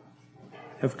who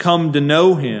have come to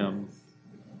know Him,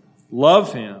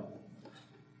 love Him,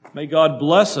 may God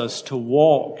bless us to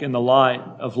walk in the light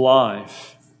of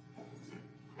life.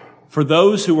 For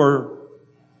those who are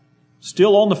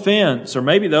still on the fence, or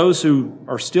maybe those who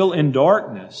are still in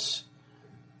darkness,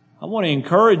 I want to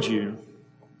encourage you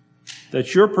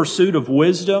that your pursuit of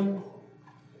wisdom,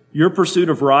 your pursuit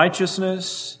of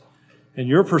righteousness, and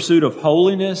your pursuit of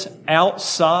holiness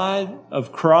outside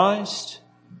of Christ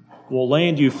will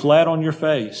land you flat on your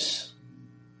face.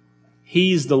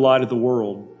 He's the light of the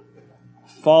world.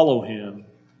 Follow Him,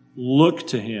 look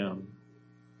to Him,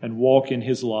 and walk in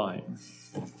His light.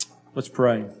 Let's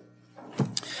pray.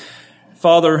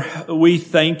 Father, we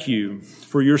thank You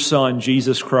for Your Son,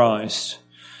 Jesus Christ.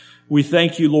 We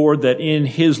thank You, Lord, that in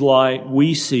His light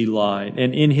we see light,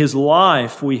 and in His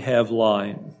life we have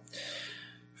light.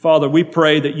 Father, we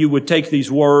pray that You would take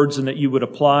these words and that You would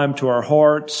apply them to our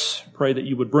hearts. Pray that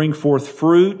You would bring forth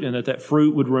fruit and that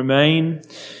fruit would remain.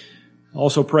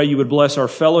 Also pray You would bless our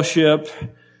fellowship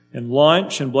and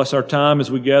lunch and bless our time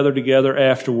as we gather together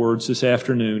afterwards this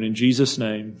afternoon. In Jesus'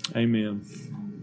 name, amen.